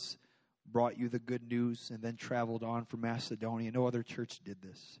I first brought you the good news and then traveled on from Macedonia. No other church did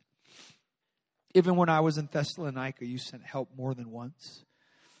this. Even when I was in Thessalonica, you sent help more than once.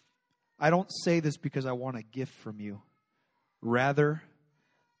 I don't say this because I want a gift from you. Rather,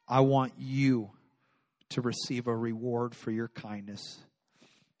 I want you to receive a reward for your kindness.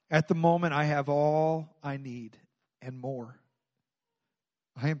 At the moment, I have all I need and more.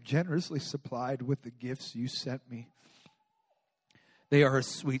 I am generously supplied with the gifts you sent me. They are a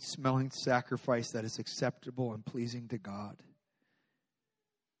sweet-smelling sacrifice that is acceptable and pleasing to God.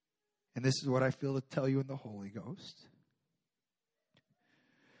 And this is what I feel to tell you in the Holy Ghost.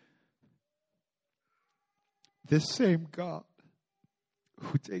 This same God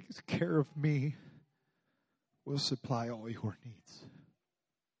who takes care of me will supply all your needs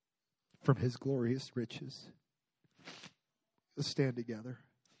from His glorious riches. Let's stand together.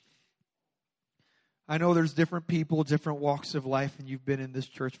 I know there's different people, different walks of life, and you've been in this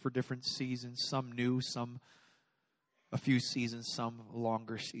church for different seasons. Some new, some a few seasons, some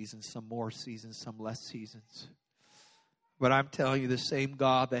longer seasons, some more seasons, some less seasons. But I'm telling you, the same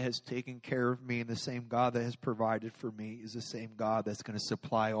God that has taken care of me and the same God that has provided for me is the same God that's going to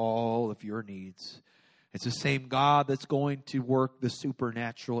supply all of your needs. It's the same God that's going to work the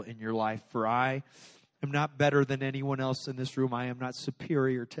supernatural in your life. For I am not better than anyone else in this room. I am not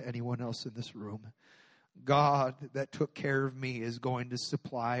superior to anyone else in this room. God that took care of me is going to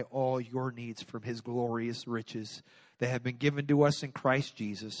supply all your needs from His glorious riches that have been given to us in Christ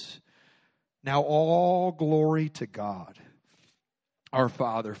Jesus. Now all glory to God, our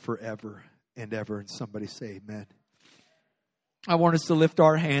Father, forever and ever. And somebody say amen. I want us to lift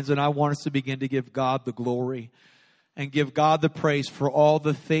our hands and I want us to begin to give God the glory and give God the praise for all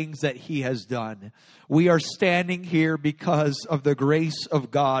the things that He has done. We are standing here because of the grace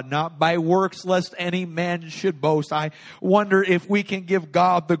of God, not by works, lest any man should boast. I wonder if we can give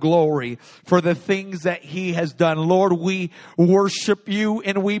God the glory for the things that He has done. Lord, we worship You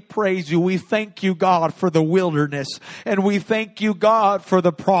and we praise You. We thank You, God, for the wilderness. And we thank You, God, for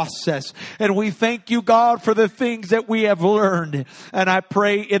the process. And we thank You, God, for the things that we have learned. And I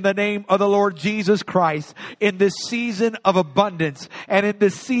pray in the name of the Lord Jesus Christ, in this season of abundance and in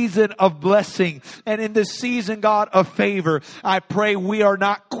this season of blessing and in this season, God, of favor, I pray we are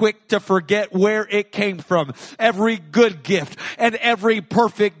not quick to forget where it came from. Every good gift and every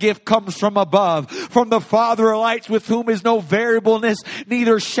perfect gift comes from above, from the Father of lights, with whom is no variableness,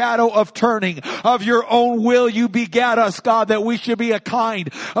 neither shadow of turning. Of Your own will You begat us, God, that we should be a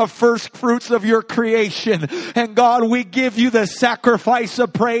kind of first fruits of Your creation. And God, we give You the sacrifice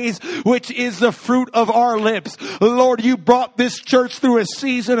of praise, which is the fruit of our lips. Lord, you brought this church through a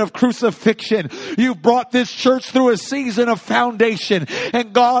season of crucifixion. You've brought this church through a season of foundation.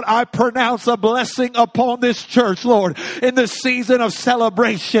 And God, I pronounce a blessing upon this church, Lord, in the season of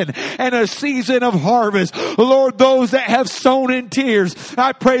celebration and a season of harvest. Lord, those that have sown in tears,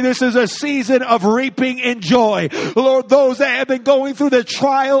 I pray this is a season of reaping in joy. Lord, those that have been going through the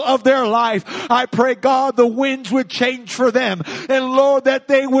trial of their life, I pray, God, the winds would change for them. And Lord, that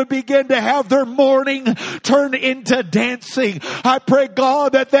they would begin to have their mourning turn into dancing. I pray,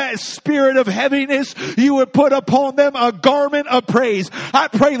 God, that spirit of heaviness, you would put upon them a garment of praise. I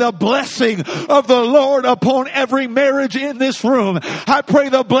pray the blessing of the Lord upon every marriage in this room. I pray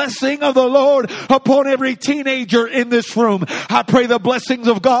the blessing of the Lord upon every teenager in this room. I pray the blessings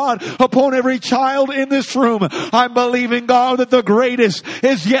of God upon every child in this room. I'm believing, God, that the greatest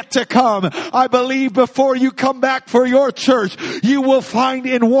is yet to come. I believe before you come back for your church, you will find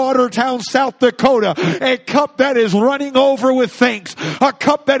in Watertown, South Dakota, a cup that is running over with thanks, a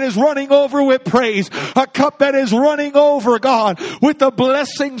cup that is running over with praise, a cup that is running over, God, with the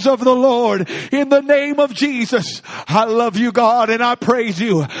blessings of the Lord in the name of Jesus. I love you, God, and I praise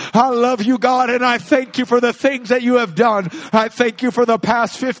you. I love you, God, and I thank you for the things that you have done. I thank you for the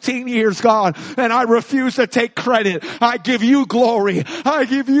past 15 years, God, and I refuse to take credit. I give you glory. I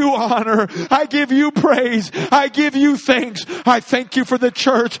give you honor. I give you praise. I give you thanks. I thank you for the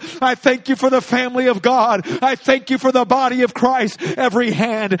church. I thank you for the family of God. I thank you for the body of Christ. Every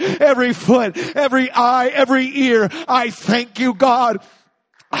hand, every foot, every eye, every ear. I thank you, God.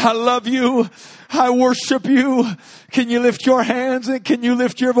 I love you. I worship you. Can you lift your hands and can you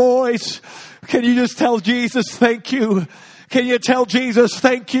lift your voice? Can you just tell Jesus, thank you? Can you tell Jesus,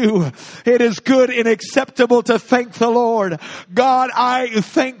 thank you? It is good and acceptable to thank the Lord. God, I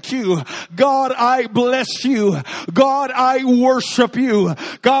thank you. God, I bless you. God, I worship you.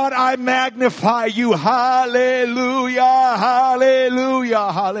 God, I magnify you. Hallelujah,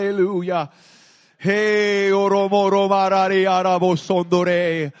 hallelujah, hallelujah. Hey, oromoro marari arabo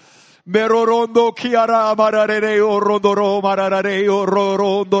sondore. Merorondo chiara marare orondoro marare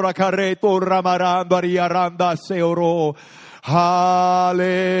ororondo la carreto ramarando ariaranda seoro.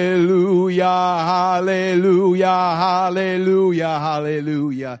 Hallelujah, hallelujah, hallelujah,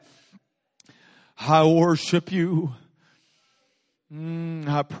 hallelujah. I worship you.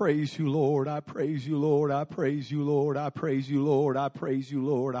 I praise you, Lord. I praise you, Lord. I praise you, Lord. I praise you, Lord. I praise you,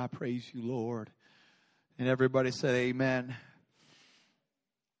 Lord. I praise you, Lord. And everybody said amen.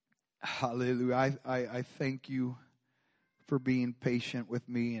 Hallelujah. I thank you for being patient with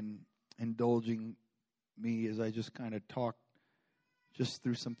me and indulging me as I just kind of talk just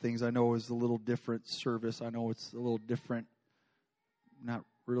through some things. I know it was a little different service. I know it's a little different, not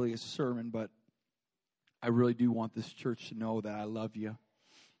really a sermon, but I really do want this church to know that I love you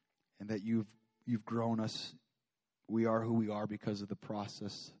and that you've grown us. We are who we are because of the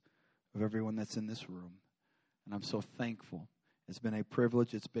process of everyone that's in this room. And I'm so thankful. It's been a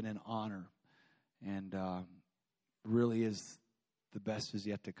privilege. It's been an honor. And really is the best is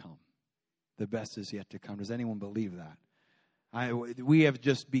yet to come. The best is yet to come. Does anyone believe that? We have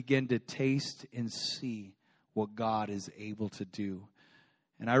just begun to taste and see what God is able to do.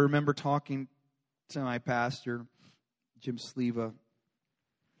 And I remember talking to my pastor, Jim Sleva,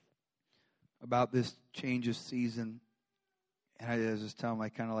 about this change of season. And I was just telling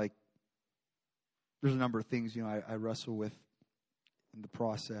him, there's a number of things, I wrestle with in the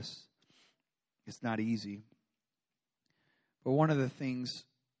process. It's not easy. But one of the things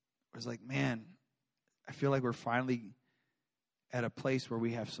was man, I feel like we're finally at a place where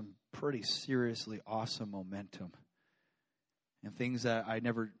we have some pretty seriously awesome momentum. And things that I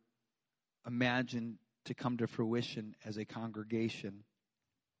never imagined to come to fruition as a congregation.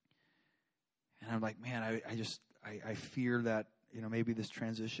 And I'm like, man, I fear that, maybe this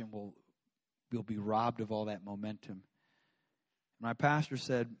transition will be robbed of all that momentum. My pastor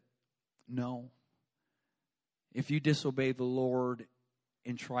said, no. If you disobey the Lord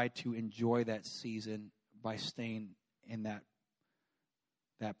and try to enjoy that season by staying in that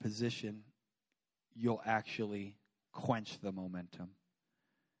position, you'll actually quench the momentum.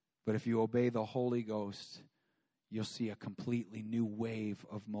 But if you obey the Holy Ghost, you'll see a completely new wave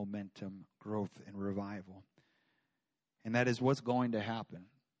of momentum, growth, and revival. And that is what's going to happen.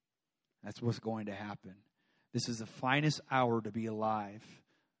 That's what's going to happen. This is the finest hour to be alive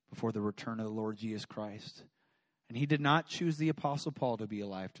before the return of the Lord Jesus Christ. And he did not choose the Apostle Paul to be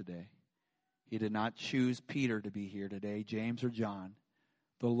alive today. He did not choose Peter to be here today, James or John.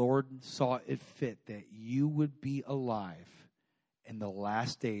 The Lord saw it fit that you would be alive in the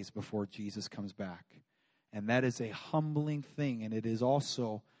last days before Jesus comes back. And that is a humbling thing, and it is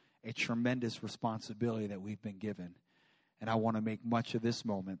also a tremendous responsibility that we've been given. And I want to make much of this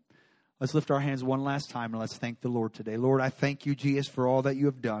moment. Let's lift our hands one last time and let's thank the Lord today. Lord, I thank you, Jesus, for all that you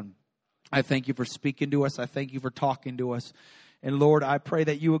have done. I thank you for speaking to us. I thank you for talking to us. And Lord, I pray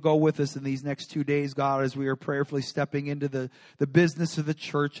that you would go with us in these next 2 days, God, as we are prayerfully stepping into the business of the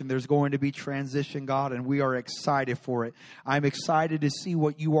church. And there's going to be transition, God, and we are excited for it. I'm excited to see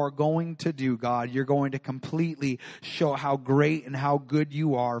what you are going to do, God. You're going to completely show how great and how good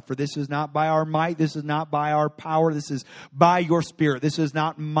you are. For this is not by our might. This is not by our power. This is by your Spirit. This is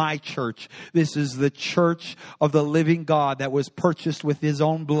not my church. This is the church of the living God that was purchased with his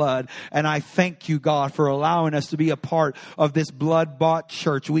own blood. And I thank you, God, for allowing us to be a part of this blood-bought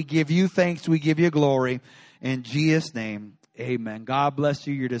church. We give you thanks. We give you glory. In Jesus' name, amen. God bless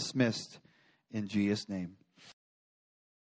you. You're dismissed in Jesus' name.